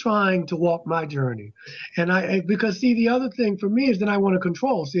just trying to walk my journey, and because see, the other thing for me is that I want to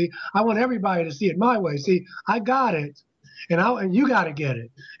control. See, I want everybody to see it my way. See, I got it, and you got to get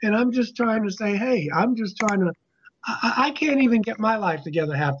it. And I'm just trying to say, hey, I'm just trying to. I can't even get my life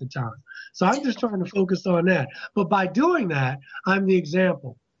together half the time, so I'm just trying to focus on that. But by doing that, I'm the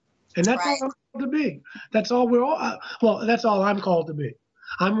example. And that's all Right. I'm called to be. That's all we're all, well, that's all I'm called to be.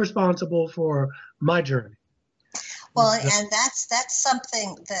 I'm responsible for my journey. Well, and that's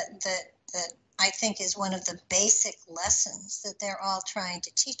something that I think is one of the basic lessons that they're all trying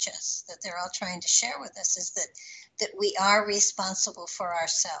to teach us, that they're all trying to share with us, is that we are responsible for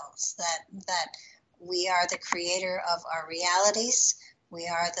ourselves, that we are the creator of our realities. We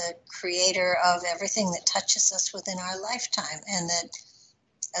are the creator of everything that touches us within our lifetime, and that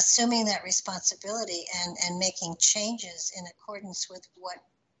assuming that responsibility and making changes in accordance with what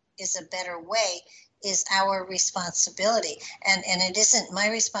is a better way is our responsibility. And it isn't my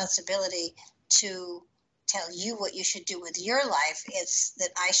responsibility to tell you what you should do with your life. It's that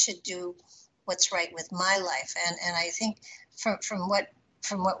I should do what's right with my life. And I think from what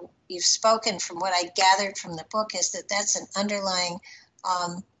you've spoken, from what I gathered from the book, is that that's an underlying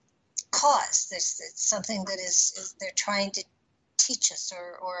cause. It's something that is they're trying to teach us,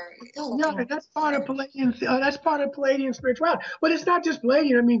 or Yeah, and that's part of Palladian. That's part of Palladian spirituality. But it's not just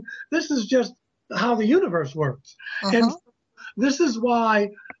Palladian. I mean, this is just how the universe works, and this is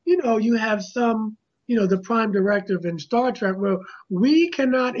why you have some, the prime directive in Star Trek, where we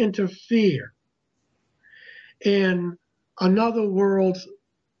cannot interfere in another world's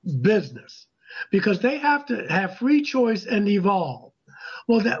business because they have to have free choice and evolve.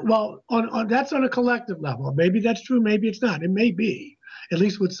 On that's on a collective level. Maybe that's true. Maybe it's not. It may be, at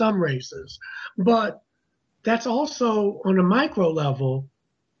least with some races. But that's also on a micro level.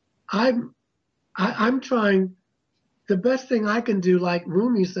 I'm trying. The best thing I can do, like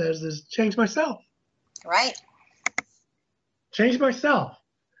Rumi says, is change myself. Right. Change myself.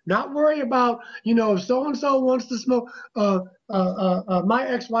 Not worry about, if so and so wants to smoke. My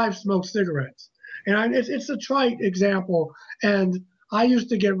ex-wife smokes cigarettes, and it's a trite example. And I used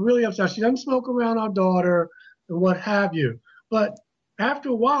to get really upset. She doesn't smoke around our daughter and what have you. But after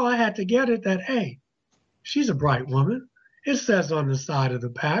a while, I had to get it that, hey, she's a bright woman. It says on the side of the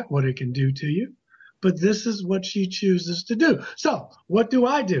pack what it can do to you, but this is what she chooses to do. So what do?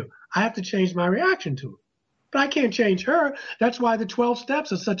 I have to change my reaction to it. But I can't change her. That's why the 12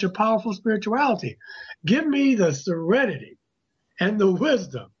 steps are such a powerful spirituality. Give me the serenity and the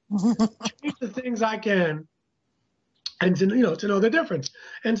wisdom. Change the things I can, and to know the difference.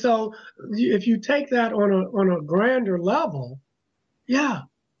 And so if you take that on a grander level, yeah,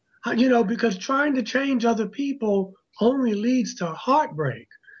 because trying to change other people only leads to heartbreak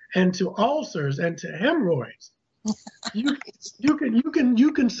and to ulcers and to hemorrhoids.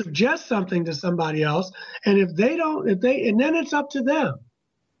 You can suggest something to somebody else, and and then it's up to them.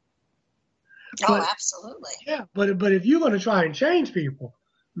 Oh, absolutely. Yeah, but if you're going to try and change people,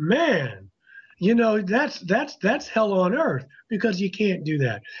 man, that's hell on earth, because you can't do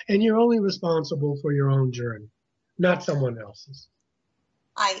that, and you're only responsible for your own journey, not someone else's.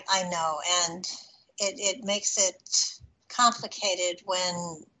 I know, and it makes it complicated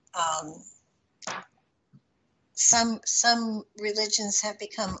when some religions have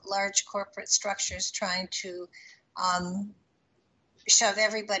become large corporate structures trying to shove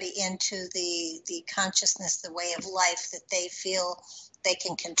everybody into the consciousness, the way of life that they feel they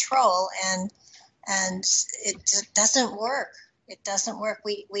can control, and it doesn't work. It doesn't work.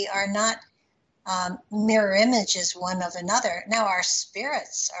 We are not mirror images one of another. Now our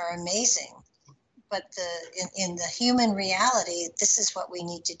spirits are amazing, but in the human reality, this is what we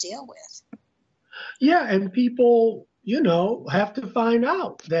need to deal with. Yeah, and people, have to find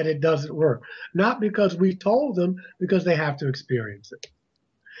out that it doesn't work. Not because we told them, because they have to experience it.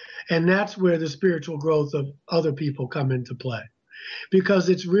 And that's where the spiritual growth of other people come into play. Because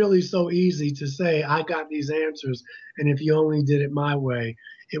it's really so easy to say, I got these answers, and if you only did it my way,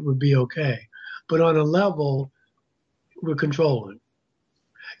 it would be okay. But on a level, we're controlling.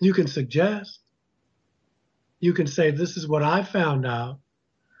 You can suggest, you can say, this is what I found out.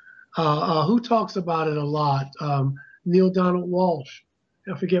 Who talks about it a lot? Neil Donald Walsh.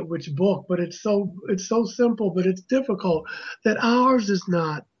 I forget which book, but it's so simple, but it's difficult. That ours is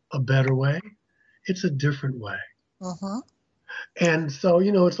not a better way. It's a different way. Mm-hmm. And so,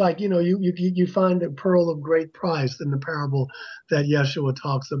 it's like, you find a pearl of great price in the parable that Yeshua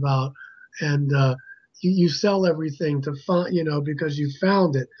talks about. And you sell everything to find, because you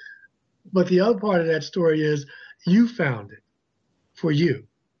found it. But the other part of that story is you found it for you.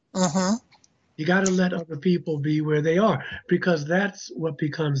 Mm-hmm. You got to let other people be where they are, because that's what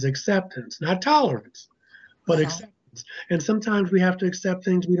becomes acceptance, not tolerance, but Mm-hmm. acceptance. And sometimes we have to accept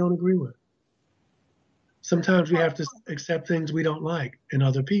things we don't agree with. Sometimes we have to accept things we don't like in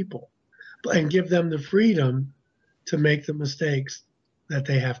other people and give them the freedom to make the mistakes that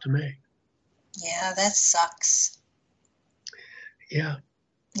they have to make. Yeah, that sucks. Yeah.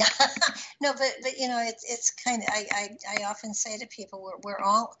 No, but it's kind of I often say to people we're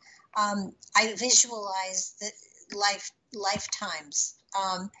all I visualize the lifetimes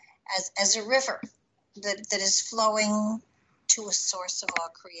as a river that is flowing to a source of all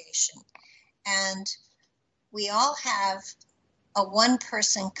creation, and we all have a one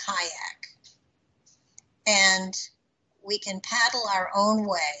person kayak, and we can paddle our own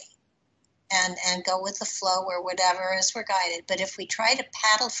way and go with the flow or whatever as we're guided. But if we try to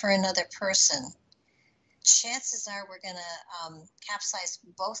paddle for another person, chances are we're going to capsize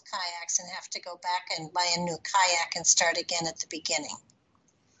both kayaks and have to go back and buy a new kayak and start again at the beginning.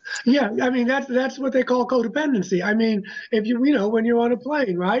 Yeah, I mean that's what they call codependency. I mean, if when you're on a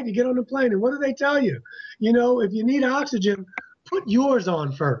plane, right? You get on a plane, and what do they tell you? If you need oxygen, put yours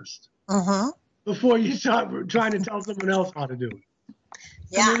on first Mm-hmm. before you start trying to tell someone else how to do it. I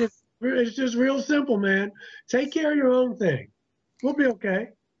Yeah. mean, it's just real simple, man. Take care of your own thing. We'll be okay.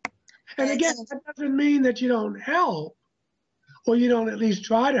 And again, And that doesn't mean that you don't help or you don't at least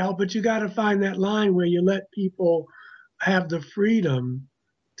try to help, but you got to find that line where you let people have the freedom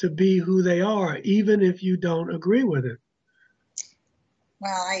to be who they are, even if you don't agree with it.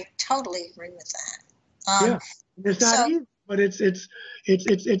 well, I totally agree with that. Yeah, it's not So easy, but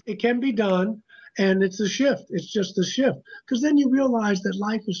it can be done, and it's a shift. It's just a shift because then you realize that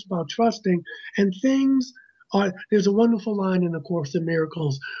life is about trusting, and things are. There's a wonderful line in the Course in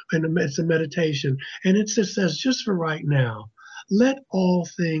Miracles, and it's a meditation, and it just says, just for right now, let all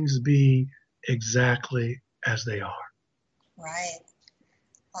things be exactly as they are. right,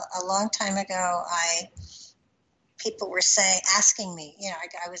 a long time ago, people were asking me,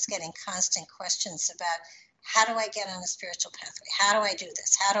 I was getting constant questions about how do I get on a spiritual pathway? How do I do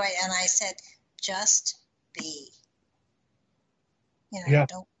this? And I said, just be, Yeah.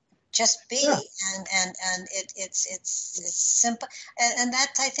 don't just Yeah. be. And it's simple. And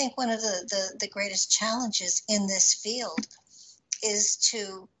that's, I think, one of the greatest challenges in this field is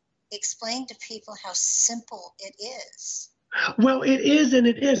to explain to people how simple it is. Well, it is and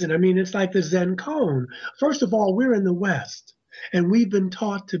it isn't. I mean, it's like the Zen koan. First of all, we're in the West, and we've been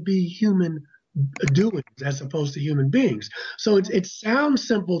taught to be human doings as opposed to human beings. So it sounds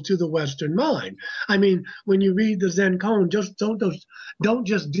simple to the Western mind. I mean, when you read the Zen koan, just don't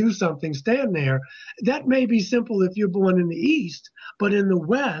just do something, stand there. That may be simple if you're born in the East, but in the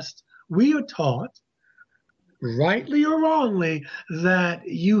West, we are taught, rightly or wrongly, that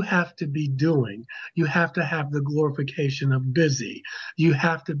you have to be doing. You have to have the glorification of busy. You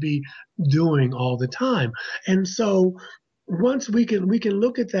have to be doing all the time. And so once we can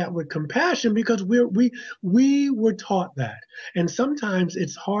look at that with compassion because we were taught that. And sometimes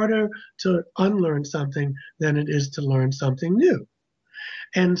it's harder to unlearn something than it is to learn something new.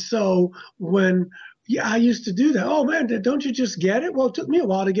 And so when yeah, I used to do that. Oh man, don't you just get it? Well, it took me a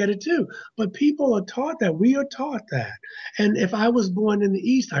while to get it too. But people are taught that. We are taught that. And if I was born in the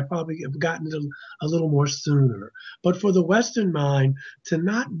East, I probably have gotten it a little more sooner. But for the Western mind to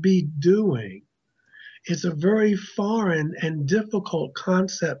not be doing, it's a very foreign and difficult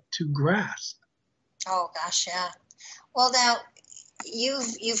concept to grasp. Oh gosh, yeah. Well, now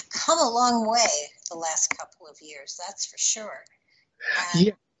you've come a long way the last couple of years, that's for sure. And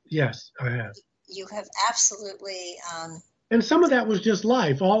Yeah, yes, I have. you have absolutely, And some of that was just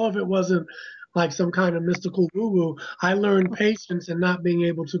life. All of it wasn't like some kind of mystical woo-woo. I learned patience and not being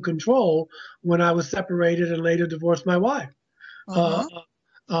able to control when I was separated and later divorced my wife. Uh,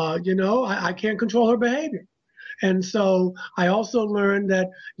 mm-hmm, I can't control her behavior. And so I also learned that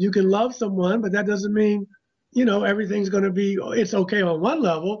you can love someone, but that doesn't mean, everything's going to be, it's okay on one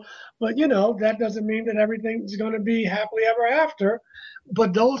level, but, that doesn't mean that everything's going to be happily ever after.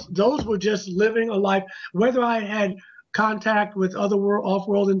 But those were just living a life, whether I had contact with other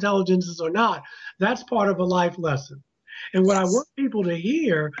off-world intelligences or not, that's part of a life lesson. And what I want yes, people to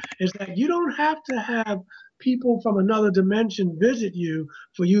hear is that you don't have to have people from another dimension visit you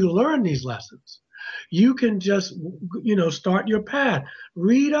for you to learn these lessons. You can just, start your path.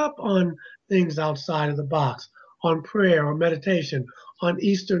 Read up on things outside of the box, on prayer or meditation, on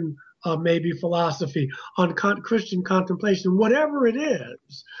Eastern maybe philosophy, on Christian contemplation, whatever it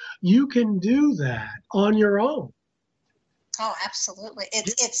is. You can do that on your own. Oh, absolutely.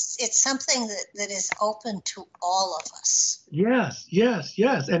 It's something that is open to all of us. Yes, yes,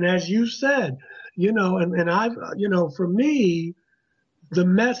 yes. And as you said, and I've, for me, the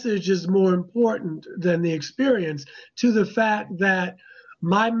message is more important than the experience, to the fact that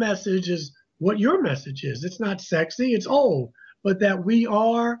my message is what your message is. It's not sexy, it's old, but that we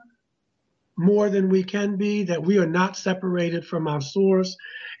are more than we can be, that we are not separated from our source,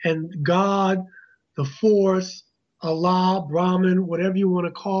 and God, the force, Allah, Brahman, whatever you want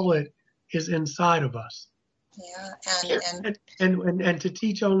to call it, is inside of us. Yeah, And to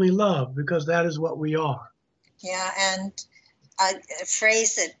teach only love, because that is what we are. yeah, and a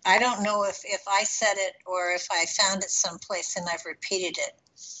phrase that I don't know if I said it or if I found it someplace and I've repeated it,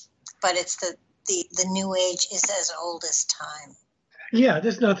 but it's the new age is as old as time. Yeah,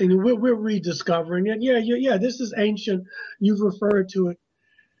 there's nothing new. We're rediscovering it. Yeah, yeah, yeah. This is ancient. You've referred to it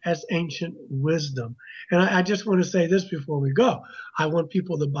as ancient wisdom. And I just want to say this before we go. I want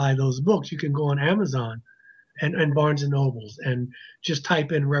people to buy those books. You can go on Amazon and Barnes and Nobles and just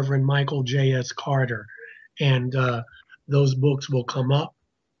type in Reverend Michael J.S. Carter, and those books will come up.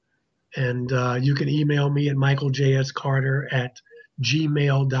 And you can email me at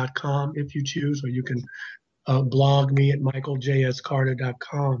michaeljscarter@gmail.com if you choose, or you can blog me at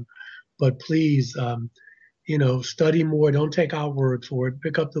michaeljscarter.com. But please, study more. Don't take our word for it.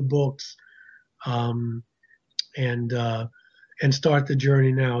 Pick up the books, um, and start the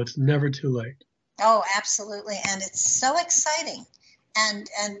journey now. It's never too late. Oh, absolutely, and it's so exciting, and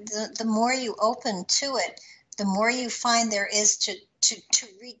the more you open to it, the more you find there is to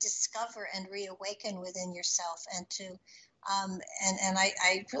rediscover and reawaken within yourself, and to and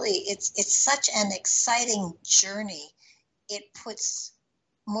I really it's such an exciting journey. It puts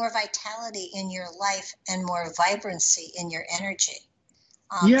more vitality in your life and more vibrancy in your energy.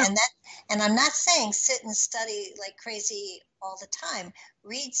 Yeah, And I'm not saying sit and study like crazy all the time.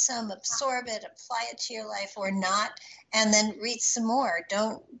 Read some, absorb it, apply it to your life or not, and then read some more.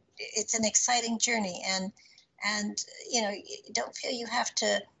 Don't. It's an exciting journey, and don't feel you have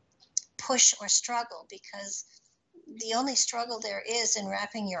to push or struggle, because the only struggle there is in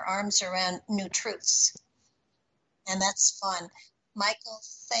wrapping your arms around new truths, and that's fun. Michael,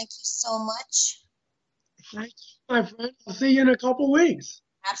 thank you so much. thank you, my friend. I'll see you in a couple weeks.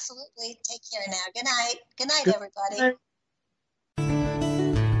 Absolutely. Take care now. Good night. Good night, Good everybody. night.